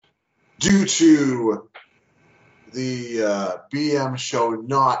due to the BM show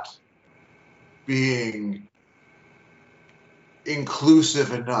not being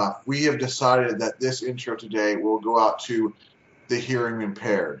inclusive enough, we have decided that this intro today will go out to the hearing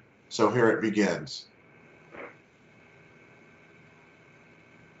impaired. So here it begins.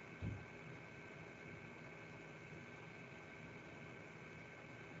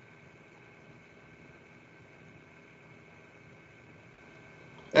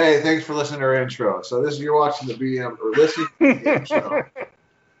 Hey, thanks for listening to our intro. So you're watching the BM or listening to the BM show.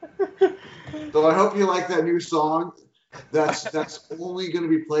 So I hope you like that new song. That's only going to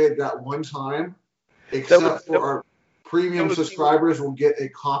be played that one time, except for our premium subscribers will get a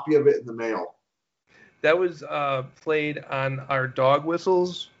copy of it in the mail. That was played on our dog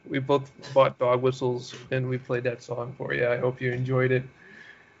whistles. We both bought dog whistles, and we played that song for you. I hope you enjoyed it.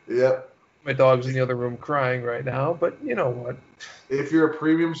 Yep. My dog's in the other room crying right now, but you know what? If you're a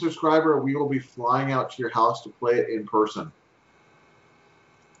premium subscriber, we will be flying out to your house to play it in person.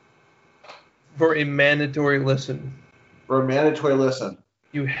 For a mandatory listen. For a mandatory listen.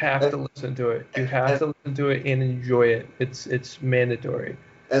 You have to listen to it. You have to listen to it and enjoy it. It's mandatory.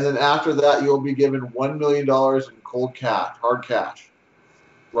 And then after that, you'll be given $1 million in cold cash, hard cash,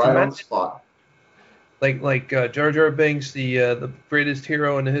 right on the spot. Like Jar Jar Binks, the greatest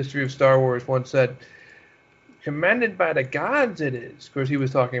hero in the history of Star Wars, once said, "Commanded by the gods, it is." Of course, he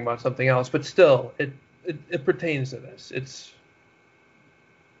was talking about something else, but still, it pertains to this. It's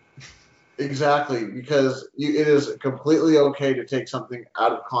exactly because it is completely okay to take something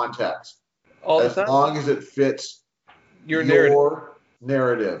out of context, as long as it fits your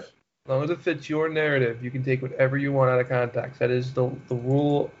narrative. As long as it fits your narrative, you can take whatever you want out of context. That is the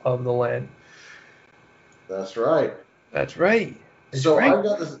rule of the land. That's right. That's right. I've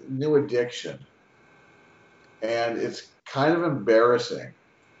got this new addiction, and it's kind of embarrassing.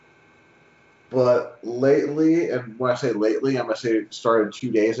 But lately, and when I say lately, I'm going to say it started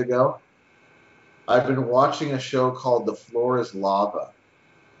 2 days ago, I've been watching a show called The Floor is Lava.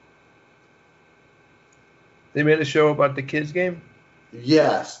 They made a show about the kids' game?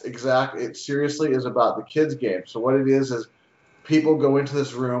 Yes, exactly. It seriously is about the kids' game. So what it is people go into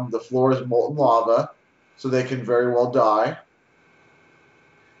this room, the floor is molten lava, so they can very well die.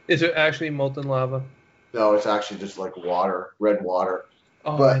 Is it actually molten lava? No, it's actually just like water, red water.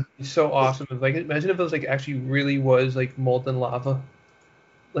 Oh, man, it's so awesome. Imagine if it was actually really was like molten lava.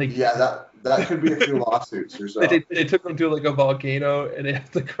 Yeah, that could be a few lawsuits or so. They took them to a volcano and they have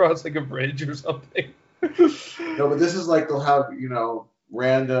to cross a bridge or something. No, but this is they'll have,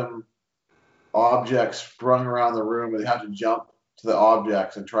 random objects sprung around the room and they have to jump to the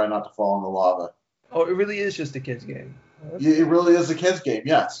objects and try not to fall in the lava. Oh, it really is just a kid's game. It really is a kid's game,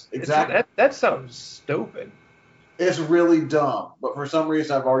 yes. Exactly. That sounds stupid. It's really dumb, but for some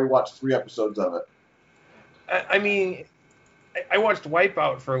reason I've already watched 3 episodes of it. I mean, I watched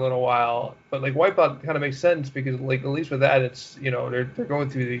Wipeout for a little while, but Wipeout kind of makes sense because at least with that it's they're going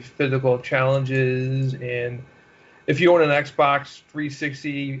through these physical challenges, and if you own an Xbox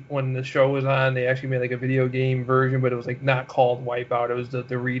 360 when the show was on, they actually made a video game version, but it was not called Wipeout. It was the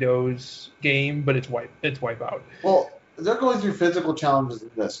Doritos game, but it's Wipeout. Well, they're going through physical challenges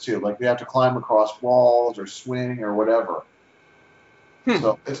in this too. They have to climb across walls or swing or whatever.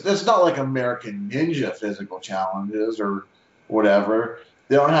 So it's not like American Ninja physical challenges or whatever.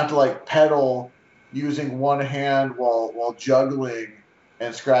 They don't have to pedal using one hand while juggling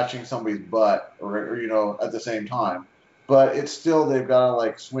and scratching somebody's butt or at the same time. But it's still they've got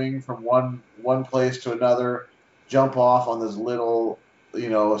to swing from one place to another, jump off on this little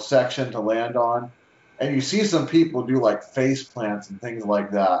section to land on. And you see some people do face plants and things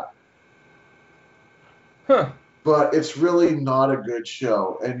like that. Huh. But it's really not a good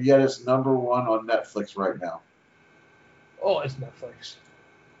show, and yet it's #1 on Netflix right now. Oh, it's Netflix.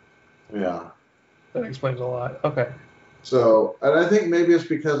 Yeah. That explains a lot. Okay. So, and I think maybe it's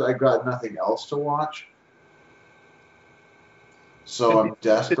because I got nothing else to watch. So I'm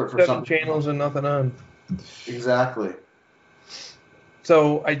desperate for something. Channels and nothing on. Exactly.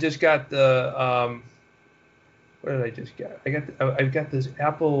 So I just got the what did I just get? I've got this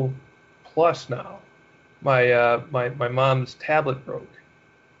Apple Plus now. My mom's tablet broke.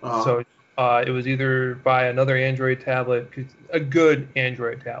 Uh-huh. So it was either buy another Android tablet, a good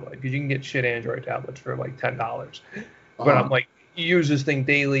Android tablet, because you can get shit Android tablets for $10. But I'm you use this thing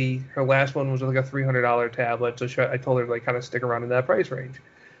daily. Her last one was a $300 tablet, so I told her to kind of stick around in that price range.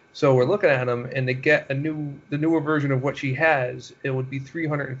 So we're looking at them, and to get the newer version of what she has, it would be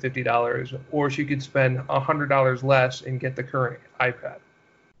 $350, or she could spend $100 less and get the current iPad.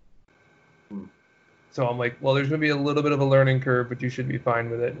 So I'm like, well, there's going to be a little bit of a learning curve, but you should be fine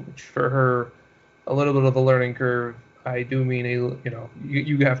with it. Which for her, a little bit of a learning curve, I do mean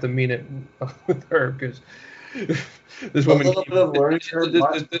you have to mean it with her because this woman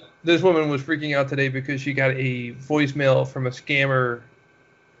this woman was freaking out today because she got a voicemail from a scammer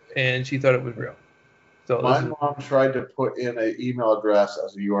and she thought it was real. So my mom tried to put in an email address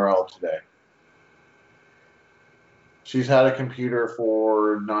as a URL today. She's had a computer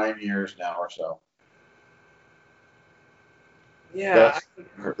for 9 years now or so. Yeah,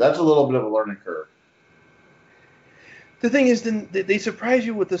 that's a little bit of a learning curve. The thing is, then they surprise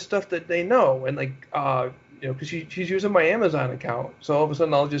you with the stuff that they know, and because she's using my Amazon account, so all of a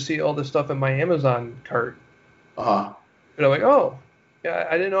sudden I'll just see all this stuff in my Amazon cart. And I'm like, oh, yeah,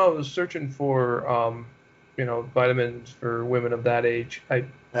 I didn't know I was searching for, vitamins for women of that age.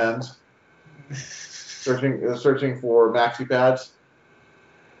 Pens. searching for maxi pads.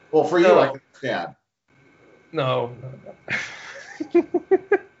 Well, for you, I can understand. No.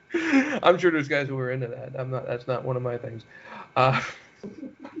 I'm sure there's guys who are into that. That's not one of my things.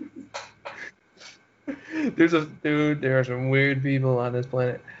 There are some weird people on this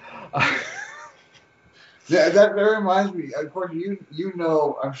planet. Yeah, that reminds me. Of course,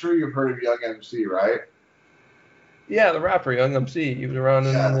 I'm sure you've heard of Young MC, right? Yeah, the rapper Young MC. He was around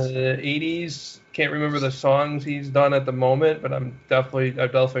in the 80s. Can't remember the songs he's done at the moment, but I've definitely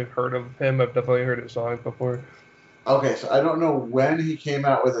heard of him. I've definitely heard his songs before. Okay, so I don't know when he came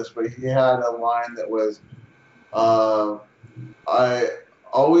out with this, but he had a line that was, I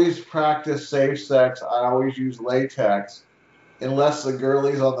always practice safe sex, I always use latex, unless the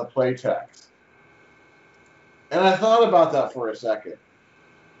girlie's on the playtex. And I thought about that for a second.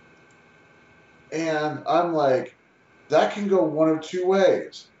 And I'm like, that can go one of two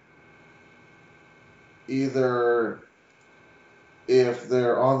ways. Either if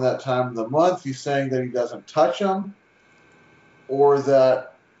they're on that time of the month, he's saying that he doesn't touch them, or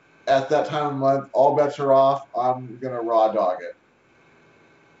that at that time of the month, all bets are off, I'm going to raw dog it.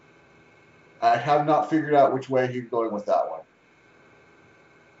 I have not figured out which way he's going with that one.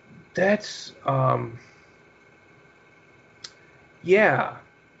 That's, yeah.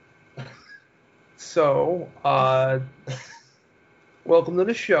 So, welcome to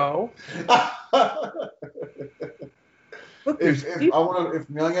the show. Look, if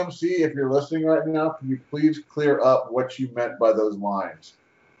Young MC, if you're listening right now, can you please clear up what you meant by those lines?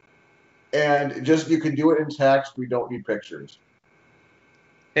 And you can do it in text. We don't need pictures.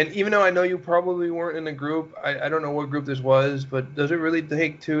 And even though I know you probably weren't in a group, I don't know what group this was, but does it really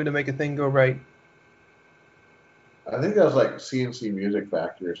take two to make a thing go right? I think that was like CNC Music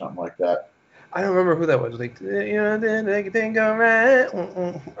Factory or something like that. I don't remember who that was. Like, make a thing go right.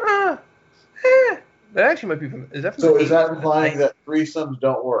 That actually might be from. Is that implying that threesomes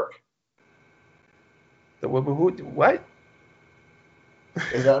don't work? What?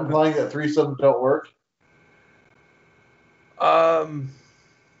 Is that implying that threesomes don't work?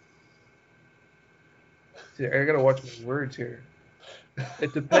 See, I gotta watch my words here.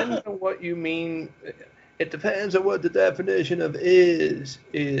 It depends on what you mean. It depends on what the definition of is.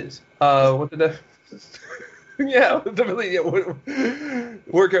 What the yeah, definitely. Yeah,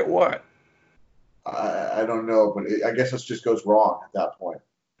 work at what? I don't know, but I guess it just goes wrong at that point.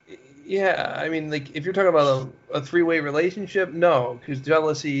 Yeah, I mean, like, if you're talking about a three-way relationship, no, because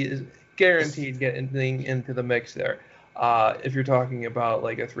jealousy is guaranteed getting into the mix there. If you're talking about,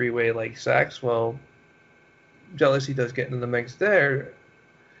 like, a three-way, like, sex, well, jealousy does get into the mix there.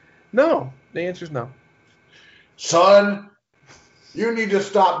 No, the answer is no. Son, you need to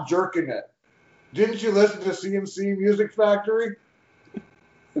stop jerking it. Didn't you listen to CNC Music Factory?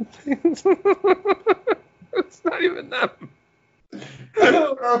 It's not even them. I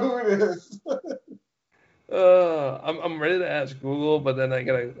don't know who it is. I'm ready to ask Google, but then I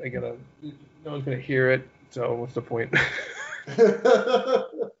gotta. No one's gonna hear it. So what's the point?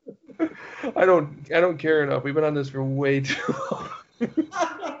 I don't care enough. We've been on this for way too long.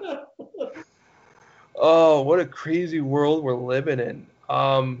 Oh, what a crazy world we're living in.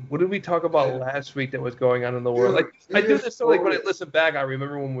 What did we talk about last week that was going on in the world? I do this so like when I listen back, I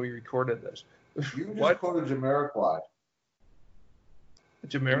remember when we recorded this. You just quoted Jamiroquai.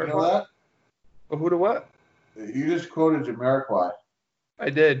 Jamiroquai? You know that? Who to what? You just quoted Jamiroquai. I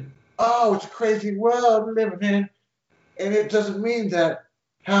did. Oh, it's a crazy world we're living in, and it doesn't mean that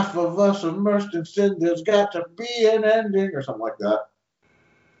half of us are immersed in sin. There's got to be an ending, or something like that.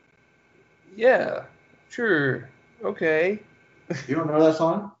 Yeah, sure, okay. You don't know that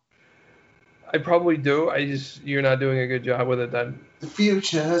song? I probably do. You're not doing a good job with it then. The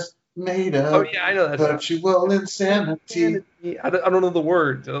future's made Oh of yeah, I know that song. virtual insanity. I don't know the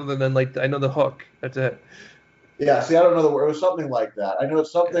words other than like I know the hook. That's it. Yeah, see, I don't know the word. It was something like that. I know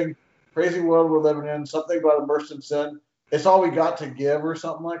it's something crazy world we're living in, something about immersed in sin. It's all we got to give, or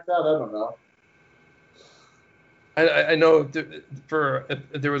something like that. I don't know. I know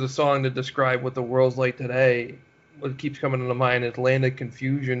if there was a song to describe what the world's like today, what keeps coming into mind is Land of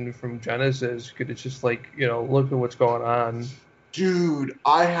Confusion from Genesis. Because it's just like, look at what's going on. Dude,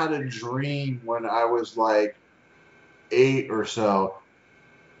 I had a dream when I was like 8 or so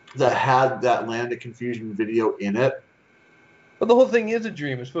that had that Land of Confusion video in it. But the whole thing is a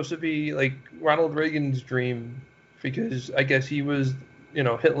dream. It's supposed to be like Ronald Reagan's dream because I guess he was,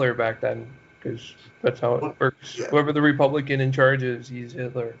 Hitler back then. Because that's how it works. Yeah. Whoever the Republican in charge is, he's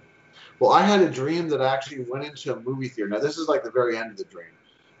Hitler. Well, I had a dream that I actually went into a movie theater. Now, this is like the very end of the dream.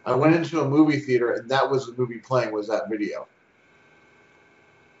 I went into a movie theater, and that was the movie playing, was that video.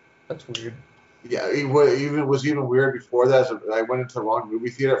 That's weird. Yeah, it was even weird before that. So I went into the wrong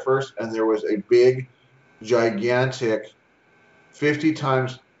movie theater at first, and there was a big, gigantic, 50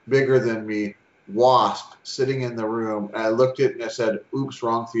 times bigger than me wasp sitting in the room. And I looked at it and I said, "Oops,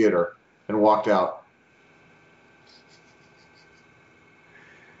 wrong theater," and walked out.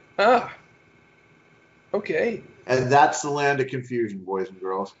 Ah, okay. And that's the Land of Confusion, boys and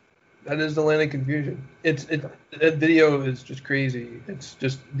girls. That is the Land of Confusion. That video is just crazy. It's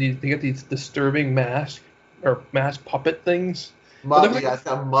just they get these disturbing mask puppet things. Yeah, it's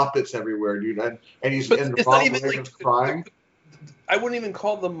got Muppets everywhere, dude. And he's in Ronald Reagan's prime. I wouldn't even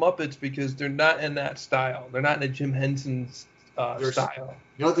call them Muppets because they're not in that style. They're not in a Jim Henson style. You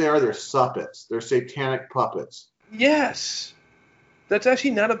know what they are? They're suppets. They're satanic puppets. Yes. That's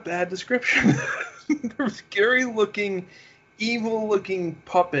actually not a bad description. They're scary-looking, evil-looking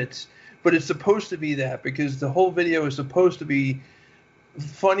puppets, but it's supposed to be that because the whole video is supposed to be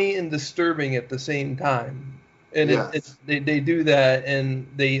funny and disturbing at the same time. And yes. they do that, and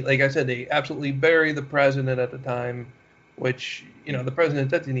they, like I said, they absolutely bury the president at the time, which, the president,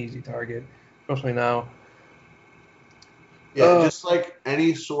 that's an easy target, especially now. Yeah, just like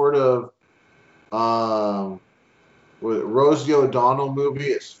any sort of Rosie O'Donnell movie,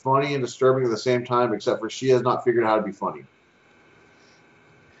 it's funny and disturbing at the same time, except for she has not figured out how to be funny.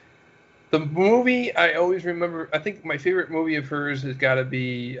 The movie I always remember, I think my favorite movie of hers has got to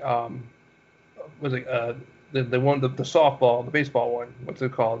be, the one, the softball, the baseball one. What's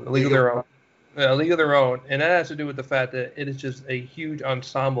it called? League of Their Own. League of Their Own, and that has to do with the fact that it is just a huge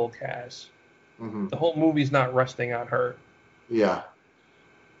ensemble cast. Mm-hmm. The whole movie's not resting on her. Yeah,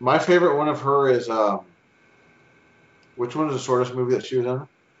 my favorite one of her is which one was the shortest movie that she was in?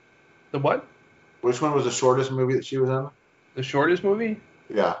 The what? Which one was the shortest movie that she was in? The shortest movie?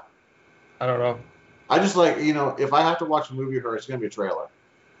 Yeah. I don't know. I just like, if I have to watch a movie of her, it's gonna be a trailer,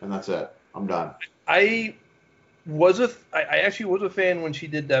 and that's it. I'm done. I actually was a fan when she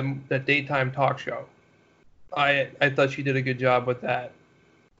did that daytime talk show. I thought she did a good job with that.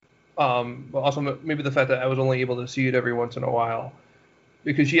 But also maybe the fact that I was only able to see it every once in a while,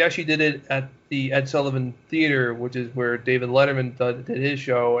 because she actually did it at the Ed Sullivan Theater, which is where David Letterman did his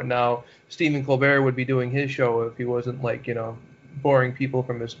show, and now Stephen Colbert would be doing his show if he wasn't boring people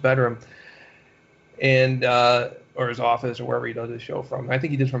from his bedroom and or his office or wherever he does his show from. I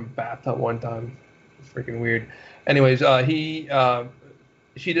think he did from bathtub one time. It's freaking weird. Anyways,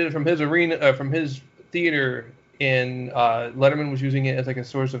 she did it from his arena, from his theater, and Letterman was using it as like a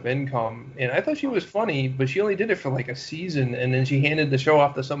source of income. And I thought she was funny, but she only did it for like a season, and then she handed the show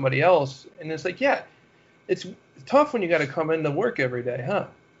off to somebody else. And it's like, yeah, it's tough when you got to come into work every day, huh?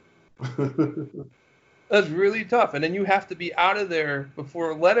 That's really tough. And then you have to be out of there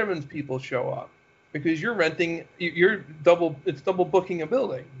before Letterman's people show up. Because it's double booking a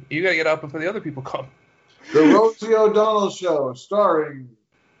building. You got to get out before the other people come. The Rosie O'Donnell Show, starring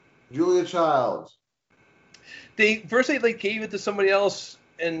Julia Childs. They gave it to somebody else,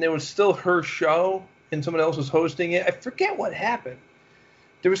 and it was still her show, and someone else was hosting it. I forget what happened.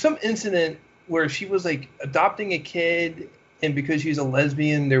 There was some incident where she was adopting a kid, and because she's a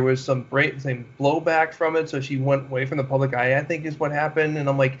lesbian, there was some blowback from it, so she went away from the public eye, I think is what happened. And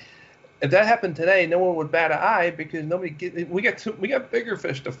I'm like, if that happened today, no one would bat an eye because we got bigger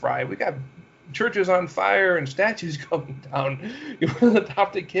fish to fry. We got churches on fire and statues coming down. You want to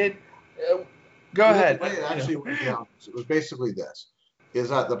adopt a kid? Go ahead. The way it actually went down, it was basically this, is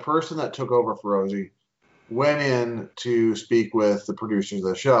that the person that took over for Rosie went in to speak with the producers of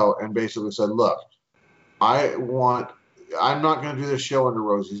the show and basically said, look, I'm not going to do this show under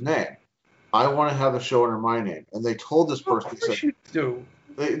Rosie's name. I want to have the show under my name. And they told this person, Of course you do.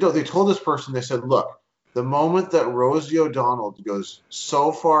 They told this person, they said, look, The moment that Rosie O'Donnell goes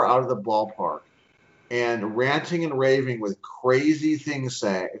so far out of the ballpark and ranting and raving with crazy things,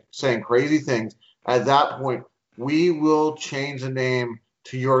 saying crazy things, at that point, we will change the name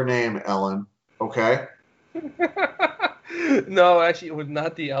to your name, Ellen. Okay? No, actually, it was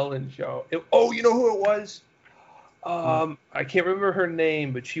not the Ellen show. You know who it was? I can't remember her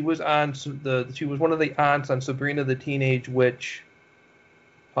name, but she was on she was one of the aunts on Sabrina the Teenage Witch.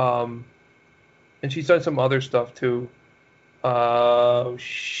 And she's done some other stuff too.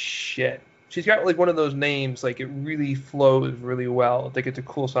 Shit. She's got like one of those names, like it really flows really well. I think it's a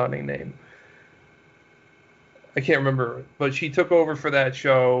cool sounding name. I can't remember, but she took over for that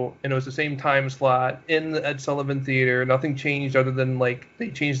show, and it was the same time slot in the Ed Sullivan Theater. Nothing changed other than like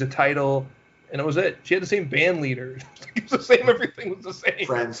they changed the title, and it was it. She had the same band leader. It was the same. Everything was the same.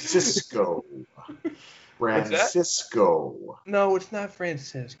 Francisco. No, it's not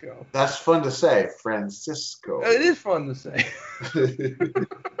Francisco. That's fun to say, Francisco. It is fun to say.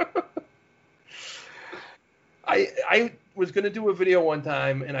 I was going to do a video one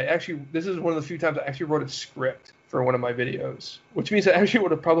time, and this is one of the few times I actually wrote a script for one of my videos, which means it actually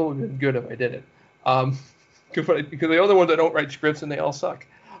would have probably been good if I did it. Because the other ones I don't write scripts, and they all suck.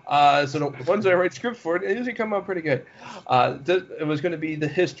 So the ones that I write scripts for, they usually come out pretty good. It was going to be the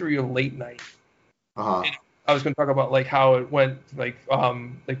history of late night. Uh-huh. I was going to talk about like how it went like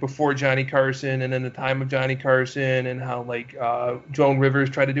before Johnny Carson and then the time of Johnny Carson, and how like Joan Rivers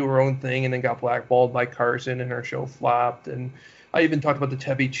tried to do her own thing and then got blackballed by Carson and her show flopped. And I even talked about the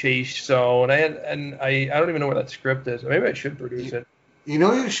Chevy Chase show, and I don't even know where that script is. Maybe I should produce it. You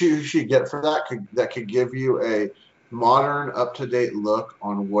know who you should get for that could give you a modern, up-to-date look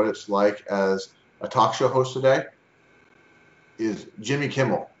on what it's like as a talk show host today is Jimmy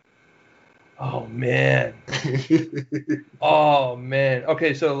Kimmel. Oh man. Oh man.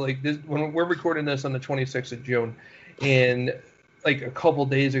 Okay, so like this, when we're recording this on the 26th of June, and like a couple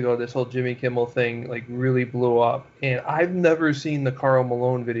days ago, this whole Jimmy Kimmel thing like really blew up, and I've never seen the Karl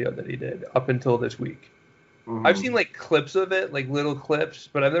Malone video that he did up until this week. Mm-hmm. I've seen like clips of it, like little clips,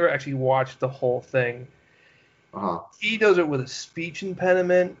 but I've never actually watched the whole thing. Uh-huh. He does it with a speech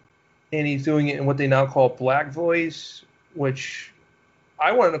impediment, and he's doing it in what they now call black voice, which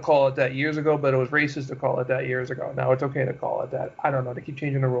I wanted to call it that years ago, but it was racist to call it that years ago. Now it's okay to call it that. I don't know. They keep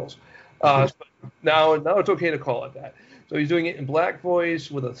changing the rules. Now it's okay to call it that. So he's doing it in black voice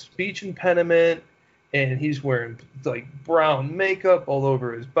with a speech impediment, and he's wearing like brown makeup all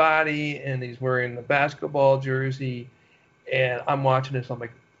over his body, and he's wearing the basketball jersey. And I'm watching this. I'm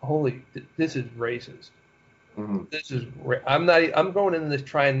like, holy, this is racist. Mm-hmm. This is. I'm going into this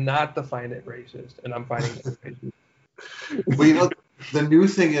trying not to find it racist, and I'm finding it racist. Well, you know, the new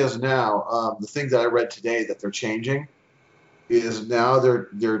thing is now, the thing that I read today that they're changing is now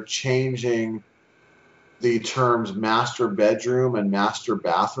they're changing the terms master bedroom and master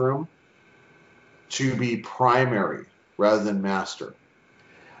bathroom to be primary rather than master.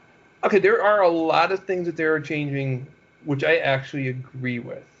 Okay, there are a lot of things that they're changing which I actually agree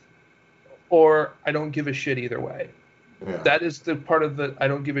with, or I don't give a shit either way. Yeah. That is the part of the I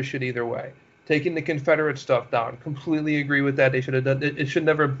don't give a shit either way. Taking the Confederate stuff down, completely agree with that. They should have done it. It should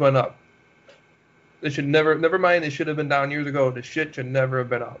never have been up. It should never mind. It should have been down years ago. The shit should never have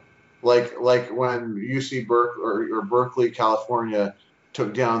been up. Like when UC Berkeley, California,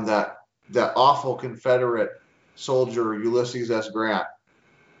 took down that awful Confederate soldier Ulysses S. Grant.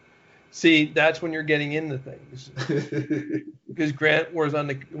 See, that's when you're getting into things, because Grant was on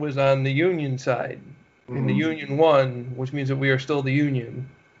the Union side, and the Union won, which means that we are still the Union.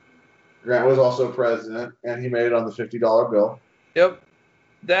 Grant was also president, and he made it on the $50 bill. Yep,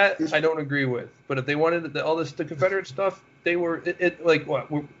 that I don't agree with. But if they wanted the Confederate stuff, they were like what?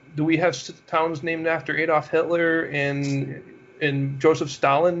 Do we have towns named after Adolf Hitler and Joseph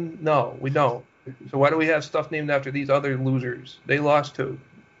Stalin? No, we don't. So why do we have stuff named after these other losers? They lost too.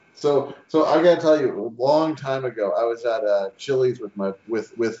 So I gotta tell you, a long time ago, I was at Chili's with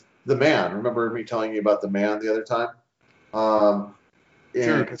the man. Remember me telling you about the man the other time?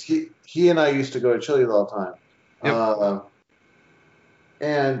 Sure. Because he and I used to go to Chili's all the time. Yep.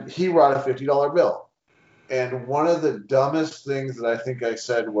 And he brought a $50 bill. And one of the dumbest things that I think I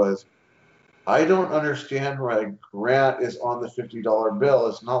said was, I don't understand why Grant is on the $50 bill.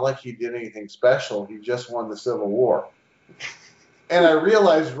 It's not like he did anything special. He just won the Civil War. And I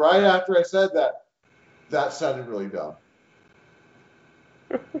realized right after I said that sounded really dumb.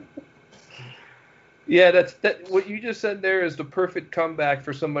 Yeah, that. What you just said there is the perfect comeback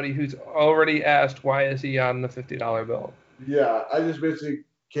for somebody who's already asked, why is he on the $50 bill? Yeah, I just basically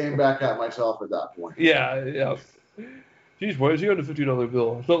came back at myself at that point. Yeah. Geez, why is he on the $50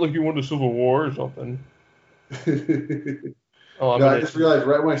 bill? It's not like he won the Civil War or something. Oh, No, I just realized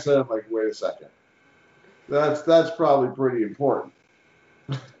right when I said it, I'm like, wait a second. That's probably pretty important.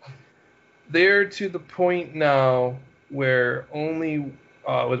 They're to the point now where only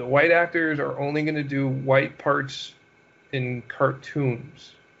was it white actors are only going to do white parts in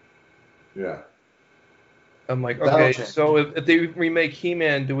cartoons. Yeah. I'm like, That'll okay, change. so if they remake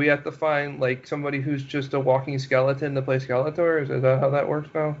He-Man, do we have to find like somebody who's just a walking skeleton to play Skeletor? Is that how that works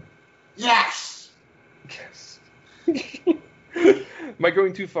now? Yes! Yes. Am I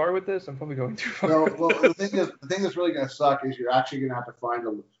going too far with this? I'm probably going too far. No, well, the thing that's really going to suck is you're actually going to have to find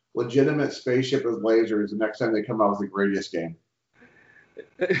a legitimate spaceship with lasers the next time they come out with a Gradius game.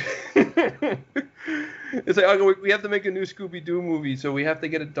 It's like, oh, we have to make a new Scooby Doo movie, so we have to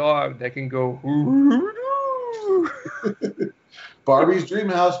get a dog that can go. Barbie's Dream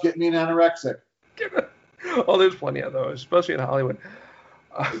House, get me an anorexic. Oh, there's plenty of those, especially in Hollywood.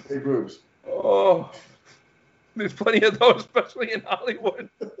 Big boobs. Oh, there's plenty of those, especially in Hollywood.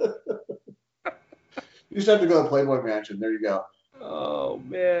 You just have to go to Playboy Mansion. There you go. Oh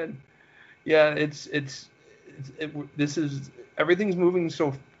man, yeah, this is everything's moving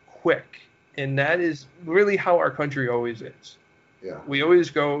so quick, and that is really how our country always is. Yeah. We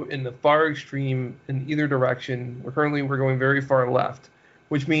always go in the far extreme in either direction. We're going very far left,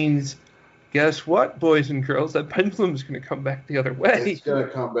 which means, guess what, boys and girls, that pendulum's going to come back the other way. It's going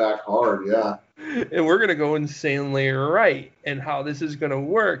to come back hard, yeah. And we're going to go insanely right. And how this is going to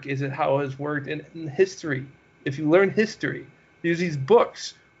work is how it has worked in history. If you learn history, use these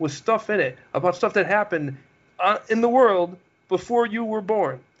books with stuff in it about stuff that happened in the world before you were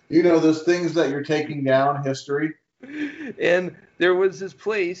born. You know, those things that you're taking down history. And there was this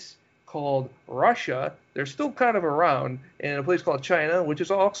place called Russia. They're still kind of around, and a place called China, which is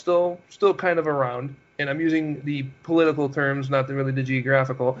all still kind of around. And I'm using the political terms, not really the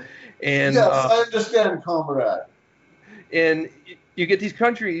geographical. And yes, I understand, comrade. And you get these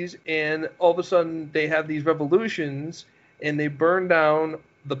countries, and all of a sudden they have these revolutions, and they burn down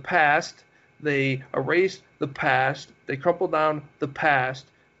the past. They erase the past. They crumple down the past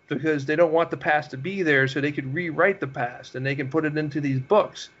because they don't want the past to be there, so they could rewrite the past, and they can put it into these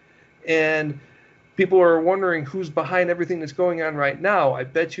books. And people are wondering who's behind everything that's going on right now. I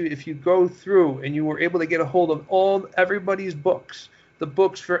bet you if you go through and you were able to get a hold of everybody's books, the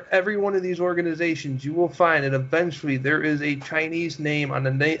books for every one of these organizations, you will find that eventually there is a Chinese name on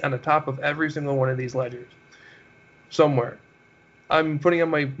the top of every single one of these ledgers somewhere. I'm putting on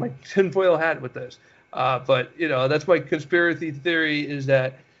my tinfoil hat with this, but that's my conspiracy theory, is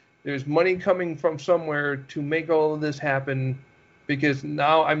that there's money coming from somewhere to make all of this happen. Because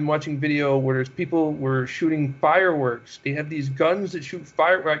now I'm watching video where there's people were shooting fireworks. They have these guns that shoot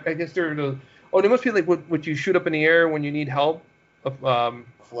fire. I guess they're they must be like what you shoot up in the air when you need help.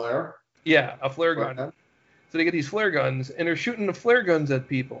 Flare? Yeah, a flare gun. Okay. So they get these flare guns, and they're shooting the flare guns at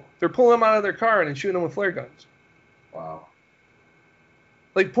people. They're pulling them out of their car and then shooting them with flare guns. Wow.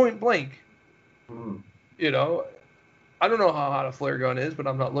 Like point blank. Mm. I don't know how hot a flare gun is, but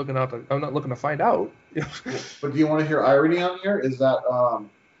I'm not looking to find out. But do you want to hear irony on here? Is that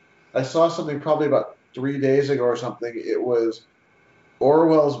I saw something probably about 3 days ago or something. It was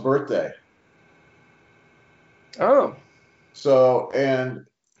Orwell's birthday. Oh. So, and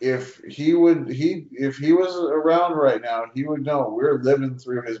if he was around right now, he would know we're living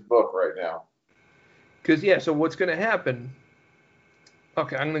through his book right now. Because so what's going to happen?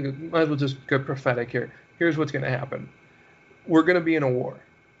 Okay, might as well just go prophetic here. Here's what's going to happen. We're going to be in a war.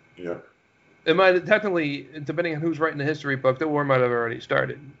 Yeah. It might technically, depending on who's writing the history book, the war might have already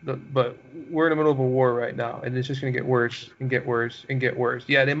started. But we're in the middle of a war right now, and it's just going to get worse and get worse and get worse.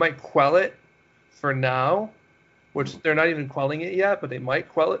 Yeah, they might quell it for now, which they're not even quelling it yet, but they might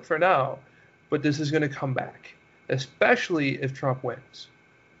quell it for now. But this is going to come back, especially if Trump wins,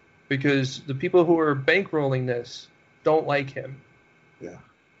 because the people who are bankrolling don't like him. Yeah.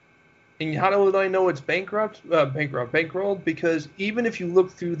 And how do I know it's bankrolled? Because even if you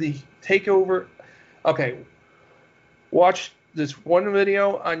look through the takeover, okay, watch this one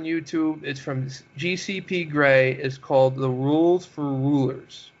video on YouTube. It's from GCP Grey. It's called The Rules for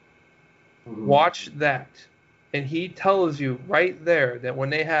Rulers. Mm-hmm. Watch that. And he tells you right there that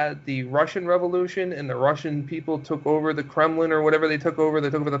when they had the Russian Revolution and the Russian people took over the Kremlin or whatever they took over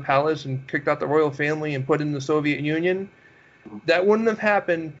the palace and kicked out the royal family and put in the Soviet Union, that wouldn't have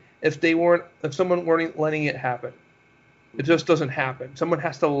happened if someone weren't letting it happen. It just doesn't happen. Someone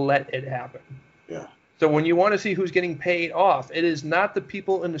has to let it happen. Yeah. So when you want to see who's getting paid off, it is not the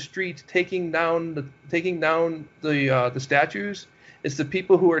people in the streets taking down the statues. It's the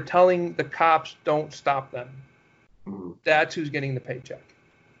people who are telling the cops don't stop them. Mm-hmm. That's who's getting the paycheck.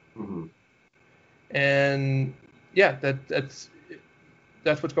 Mm-hmm. And yeah, that's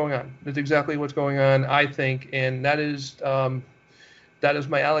what's going on. That's exactly what's going on, I think, and that is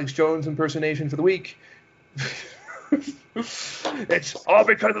my Alex Jones impersonation for the week. It's all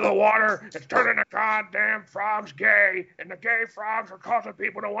because of the water. It's turning the goddamn frogs gay, and the gay frogs are causing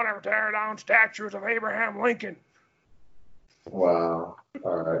people to want to tear down statues of Abraham Lincoln. Wow.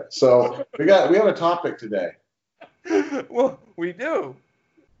 All right. So we have a topic today. Well, we do.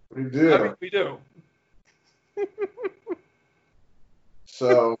 We do. I mean, we do.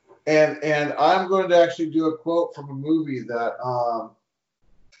 So, and I'm going to actually do a quote from a movie that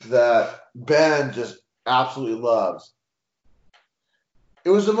Ben just absolutely loves. It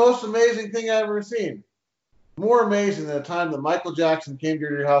was the most amazing thing I've ever seen. More amazing than the time that Michael Jackson came to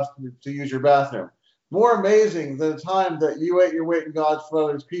your house to use your bathroom. More amazing than the time that you ate your weight in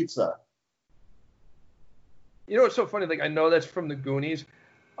Godfather's pizza. You know what's so funny? Like, I know that's from the Goonies,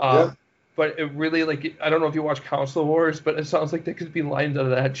 Yeah. but it really, like, I don't know if you watch Council Wars, but it sounds like they could be lines out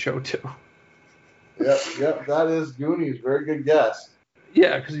of that show too. Yep, that is Goonies. Very good guess.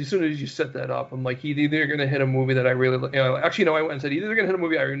 Yeah, because as soon as you set that up, I'm like, he's either going to hit a movie that I really like. Actually, no, I went and said, he's either going to hit a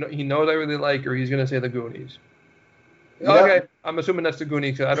movie he knows I really like, or he's going to say the Goonies. Yep. Okay, I'm assuming that's the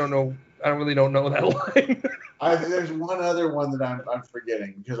Goonies, because I don't really know that line. There's one other one that I'm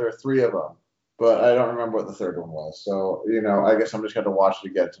forgetting, because there are three of them, but I don't remember what the third one was. So, I guess I'm just going to watch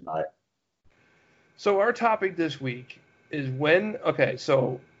it again tonight. So our topic this week is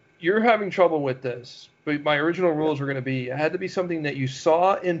so you're having trouble with this, but my original rules were going to be, it had to be something that you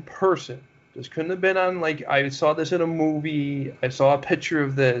saw in person. This couldn't have been on, like, I saw this in a movie, I saw a picture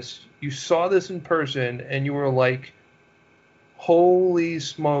of this. You saw this in person, and you were like, holy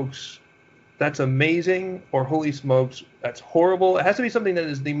smokes, that's amazing, or holy smokes, that's horrible. It has to be something that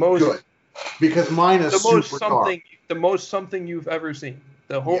is the most... Good. Because mine is the most something you've ever seen.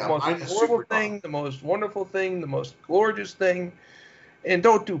 The most horrible thing, the most wonderful thing, the most gorgeous thing. And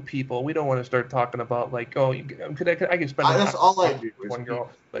don't do people. We don't want to start talking about, like, oh, I can spend. That's all I do. One girl.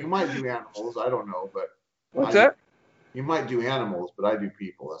 You might do animals. I don't know, but what's that? You might do animals, but I do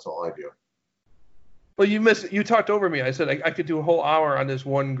people. That's all I do. Well, you talked over me. I said I could do a whole hour on this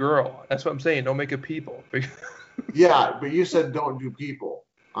one girl. That's what I'm saying. Don't make it people. Yeah, but you said don't do people.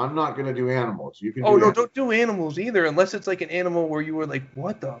 I'm not gonna do animals. You can. Don't do animals either, unless it's like an animal where you were like,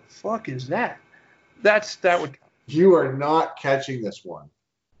 what the fuck is that? That would. You are not catching this one.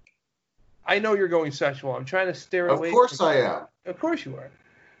 I know you're going sexual. I'm trying to steer away. Of course I am. Of course you are.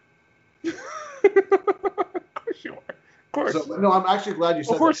 Of course you are. Of course. So, no, I'm actually glad you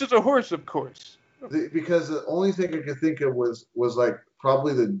said that. A horse is a horse, of course. Because the only thing I could think of was like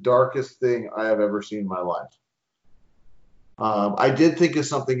probably the darkest thing I have ever seen in my life. I did think of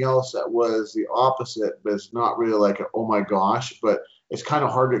something else that was the opposite, but it's not really like an oh my gosh, but it's kind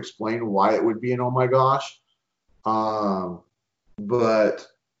of hard to explain why it would be an oh my gosh. But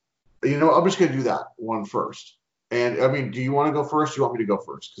I'm just gonna do that one first. And I mean, do you want to go first? Or do you want me to go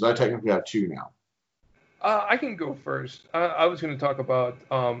first? Because I technically have two now. I can go first. I was going to talk about.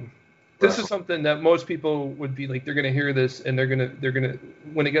 This is something that most people would be like. They're going to hear this, and they're gonna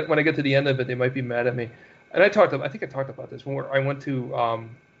when I get to the end of it, they might be mad at me. And I think I talked about this when I went to.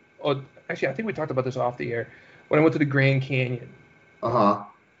 Actually, I think we talked about this off the air when I went to the Grand Canyon.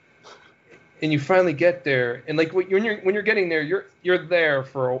 And you finally get there, and like when you're getting there, you're there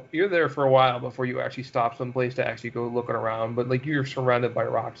for a while before you actually stop someplace to actually go looking around. But like you're surrounded by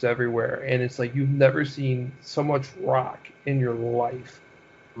rocks everywhere, and it's like you've never seen so much rock in your life.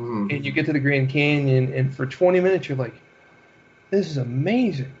 Mm-hmm. And you get to the Grand Canyon, and for 20 minutes you're like, "This is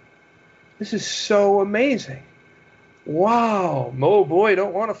amazing! This is so amazing! Wow! Oh boy,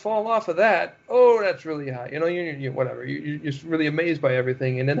 don't want to fall off of that. Oh, that's really high. You're whatever. You're just really amazed by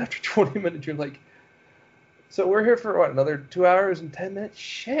everything. And then after 20 minutes, you're like, so we're here for what? Another 2 hours and 10 minutes?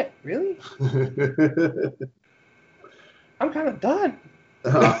 Shit, really? I'm kind of done.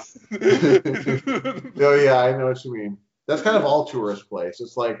 Oh yeah, I know what you mean. That's kind of all tourist place.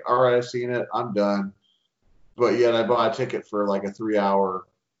 It's like, all right, I've seen it. I'm done. But yet I bought a ticket for like a 3 hour,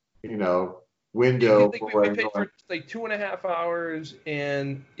 window. I think we paid for like 2.5 hours,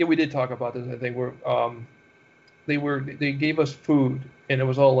 and we did talk about this. I think they gave us food, and it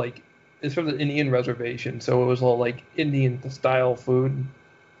was all like it's from the Indian reservation, so it was all like Indian style food.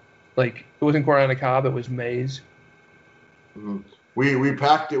 Like it wasn't corn on the cob; it was maize. Mm-hmm. We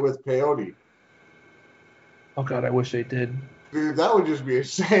packed it with peyote. Oh God, I wish they did. Dude, that would just be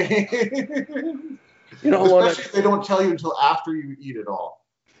insane. Especially if they don't tell you until after you eat it all.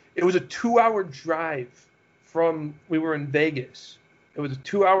 It was a 2-hour drive we were in Vegas. It was a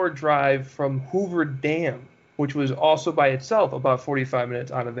 2-hour drive from Hoover Dam, which was also by itself about 45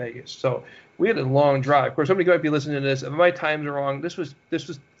 minutes out of Vegas. So we had a long drive. Of course, somebody might be listening to this. If my times are wrong, this was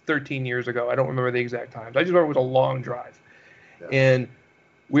 13 years ago. I don't remember the exact times. I just remember it was a long drive. Yeah. And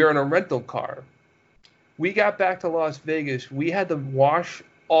we were in a rental car. We got back to Las Vegas. We had to wash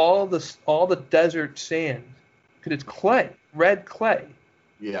all the desert sand because it's clay, red clay.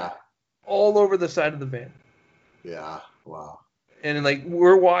 Yeah. All over the side of the van. Yeah. Wow. And like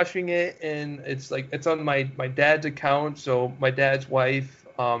we're washing it, and it's on my dad's account. So my dad's wife,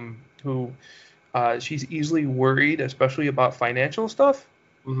 who she's easily worried, especially about financial stuff.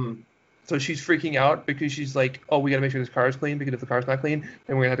 Mm-hmm. So she's freaking out because she's like, oh, we got to make sure this car is clean, because if the car's not clean,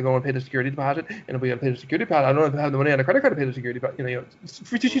 then we're going to have to go and pay the security deposit. And if we got to pay the security deposit, I don't know if I have the money on a credit card to pay the security deposit.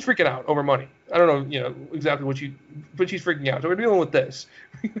 She's freaking out over money. I don't know, exactly but she's freaking out. So we're dealing with this.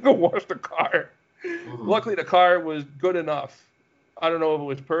 We go wash the car. Mm-hmm. Luckily, the car was good enough. I don't know if it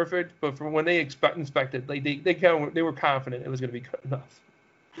was perfect, but from when they inspected, they were confident it was going to be good enough.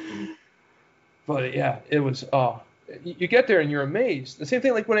 Mm-hmm. But yeah, it was. You get there and you're amazed. The same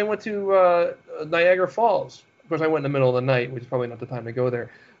thing like when I went to Niagara Falls. Of course, I went in the middle of the night, which is probably not the time to go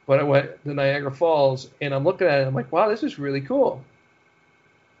there. But I went to Niagara Falls, and I'm looking at it, and I'm like, wow, this is really cool.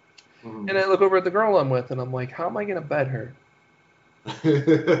 Mm-hmm. And I look over at the girl I'm with, and I'm like, how am I going to bed her?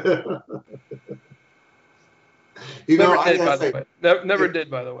 Never did,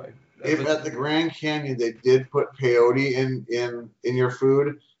 by the way. If at the Grand Canyon they did put peyote in your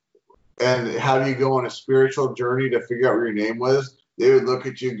food, and have you go on a spiritual journey to figure out what your name was, they would look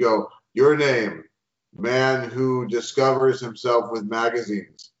at you and go, your name, man who discovers himself with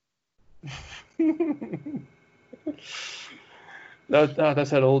magazines. That's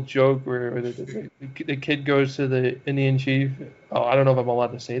that old joke where the kid goes to the Indian chief. Oh, I don't know if I'm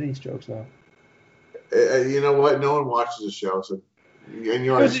allowed to say these jokes now. You know what? No one watches the show, so... And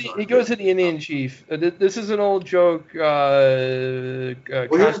he goes to the Indian chief. This is an old joke. Here's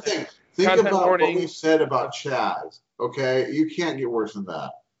the thing. Think about what we said about Chaz, okay? You can't get worse than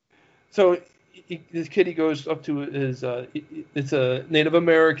that. So this kid, he goes up to his, it's a Native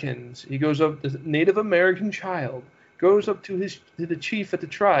Americans. He goes up, this Native American child goes up to the chief at the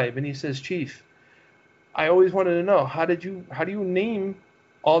tribe, and he says, Chief, I always wanted to know, how do you name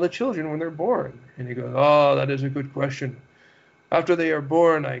all the children when they're born? And he goes, oh, that is a good question. After they are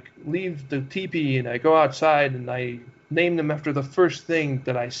born, I leave the teepee and I go outside and I name them after the first thing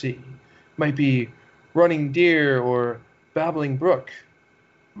that I see. Might be running deer or babbling brook.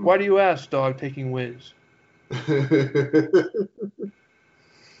 Why do you ask, dog taking whiz?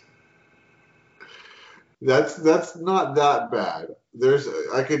 That's not that bad.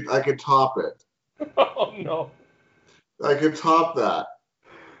 I could top it. Oh no. I could top that.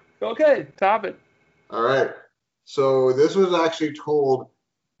 Okay, top it. All right. So this was actually told.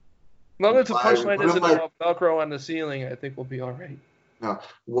 Well, it's a punchline isn't about Velcro on the ceiling. I think we'll be all right. No,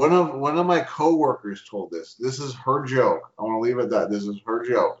 one of my coworkers told this. This is her joke. I want to leave it at that. This is her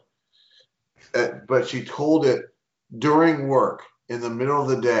joke. But she told it during work in the middle of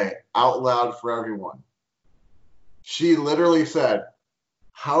the day, out loud for everyone. She literally said,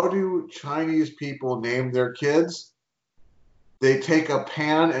 "How do Chinese people name their kids? They take a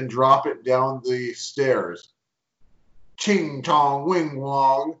pan and drop it down the stairs. Ching chong wing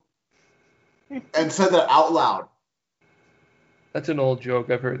wong," and said that out loud. That's an old joke.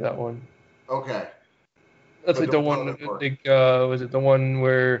 I've heard that one. Okay. That's like the one. Was it the one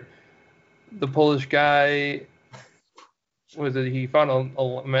where the Polish guy he found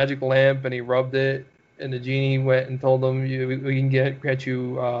a magic lamp and he rubbed it, and the genie went and told him, "We can get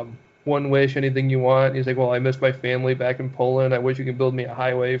you one wish, anything you want." And he's like, "Well, I miss my family back in Poland. I wish you could build me a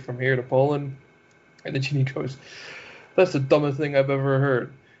highway from here to Poland." And the genie goes, "That's the dumbest thing I've ever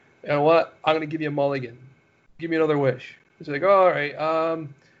heard. You know what? I'm gonna give you a mulligan. Give me another wish." He's like, "Oh, all right.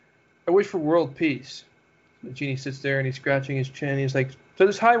 I wish for world peace." The genie sits there and he's scratching his chin. He's like, "So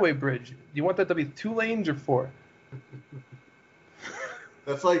this highway bridge, do you want that to be 2 lanes or 4?"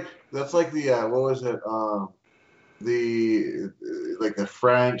 That's like the what was it? The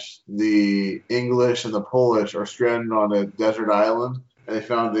French, the English, and the Polish are stranded on a desert island, and they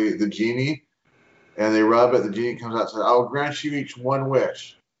found the genie, and they rub it. The genie comes out and says, "I will grant you each one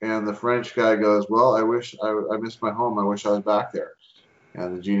wish." And the French guy goes, "Well, I wish I missed my home. I wish I was back there."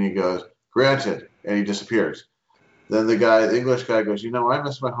 And the genie goes, "Granted," and he disappears. Then the English guy goes, "I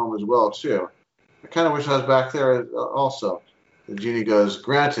miss my home as well too. I kind of wish I was back there also." The genie goes,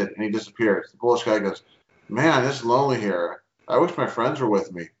 "Granted," and he disappears. The Polish guy goes, "Man, it's lonely here. I wish my friends were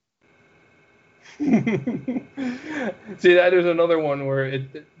with me." See, there's another one where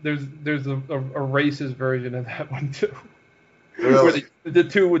there's a racist version of that one too. Really? Where the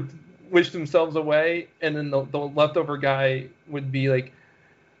two would wish themselves away, and then the leftover guy would be like,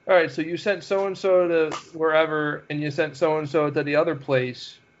 all right, so you sent so and so to wherever, and you sent so and so to the other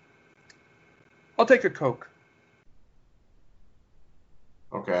place. I'll take a Coke.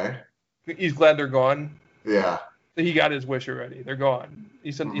 Okay. He's glad they're gone. Yeah. He got his wish already. They're gone.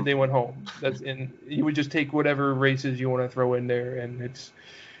 He said they went home. And you would just take whatever races you want to throw in there, and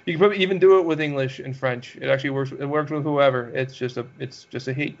you can probably even do it with English and French. It actually works. It works with whoever. It's just a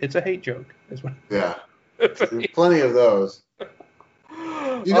hate joke. Yeah. There's plenty of those.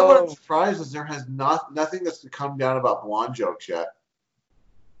 You know what I'm surprised is there has nothing that's come down about blonde jokes yet.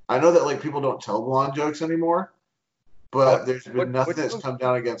 I know that like people don't tell blonde jokes anymore, but there's been nothing that's come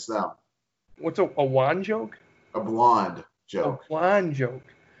down against them. What's a wand joke? A blonde joke. A blonde joke.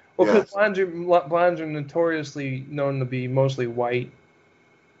 Well, because blondes are notoriously known to be mostly white.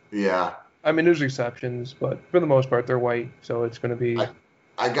 Yeah. I mean, there's exceptions, but for the most part, they're white, so it's going to be...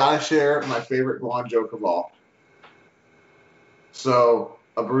 I got to share my favorite blonde joke of all. So,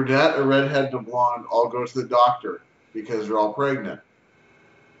 a brunette, a redhead, and a blonde all go to the doctor because they're all pregnant.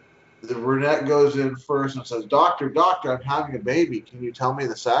 The brunette goes in first and says, Doctor, I'm having a baby. Can you tell me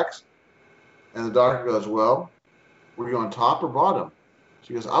the sex? And the doctor goes, well, were you on top or bottom?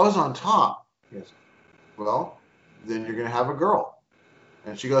 She goes, I was on top. He goes, well, then you're going to have a girl.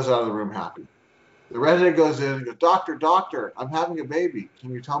 And she goes out of the room happy. The redhead goes in and goes, Doctor, I'm having a baby.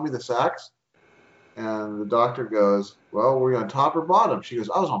 Can you tell me the sex? And the doctor goes, well, were you on top or bottom? She goes,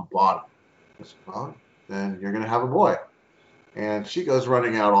 I was on bottom. He goes, well, then you're going to have a boy. And she goes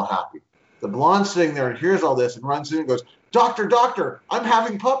running out all happy. The blonde sitting there and hears all this and runs in and goes, Doctor, I'm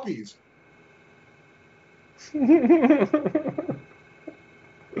having puppies.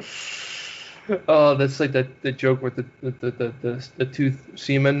 Oh, that's like the joke with the tooth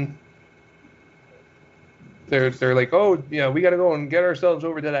semen. They're like, oh yeah, we got to go and get ourselves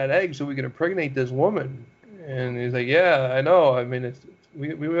over to that egg so we can impregnate this woman. And he's like, yeah, I know. I mean,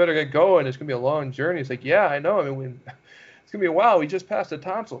 we better get going. It's gonna be a long journey. It's like, yeah, I know. I mean, it's gonna be a while. We just passed the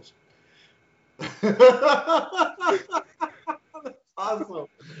tonsils. That's awesome.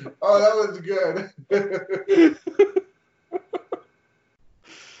 Oh, that was good.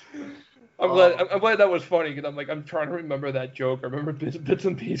 I'm glad that was funny because I'm trying to remember that joke. I remember bits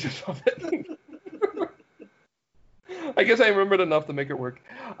and pieces of it. I guess I remembered enough to make it work.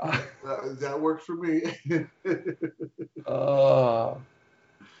 That worked for me. All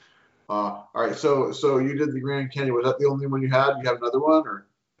right. So you did the Grand Canyon. Was that the only one you had? You have another one, or?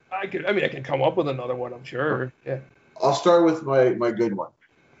 I can come up with another one. I'm sure. Yeah. I'll start with my good one.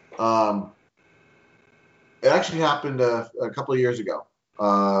 It actually happened a couple of years ago.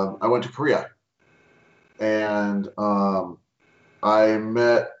 I went to Korea, and I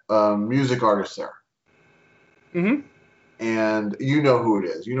met a music artist there. Mm-hmm. And you know who it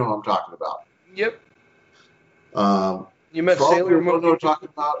is. You know who I'm talking about. Yep. You met Sailor Moon. I know what I'm talking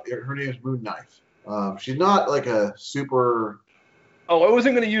about. Her name is Moon Knife. She's not like a super... Oh, I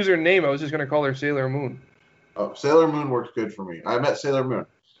wasn't going to use her name. I was just going to call her Sailor Moon. Oh, Sailor Moon works good for me. I met Sailor Moon.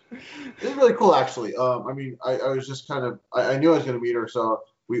 It was really cool, actually. I mean, I was just kind of... I knew I was going to meet her, so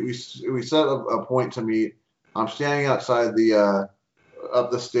we set a point to meet. I'm standing outside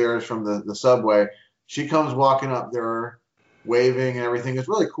up the stairs from the subway. She comes walking up there, waving and everything. It's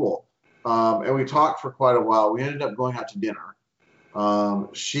really cool. And we talked for quite a while. We ended up going out to dinner.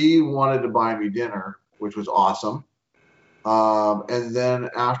 She wanted to buy me dinner, which was awesome. And then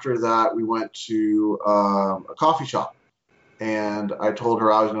after that, we went to a coffee shop. And I told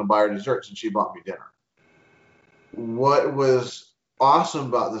her I was going to buy her desserts, and she bought me dinner. What was awesome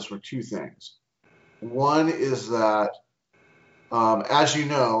about this were two things. One is that, as you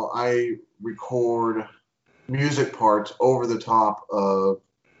know, I record music parts over the top of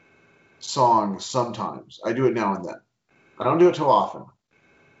songs sometimes. I do it now and then. I don't do it too often,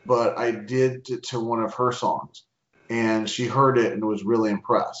 but I did to one of her songs, and she heard it and was really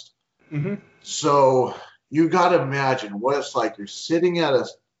impressed. Mm-hmm. So you got to imagine what it's like. You're sitting at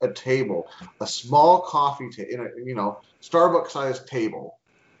a table, a small coffee table, Starbucks-sized table,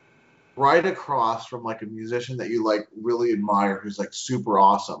 right across from like a musician that you like really admire, who's like super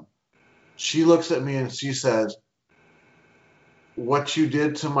awesome. She looks at me and she says, "What you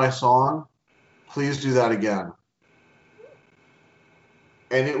did to my song, please do that again."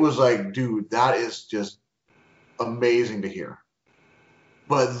 And it was like, dude, that is just amazing to hear.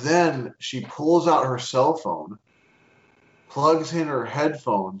 But then she pulls out her cell phone, plugs in her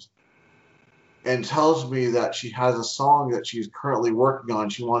headphones, and tells me that she has a song that she's currently working on.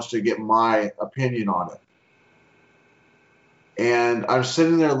 She wants to get my opinion on it. And I'm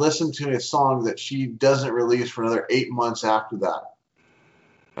sitting there listening to a song that she doesn't release for another 8 months after that.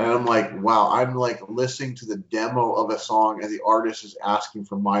 And I'm like, wow, I'm like listening to the demo of a song and the artist is asking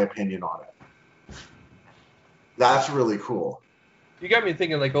for my opinion on it. That's really cool. You got me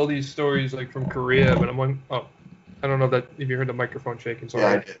thinking like all these stories like from Korea, but I'm like, oh, I don't know if you heard the microphone shaking. Yeah,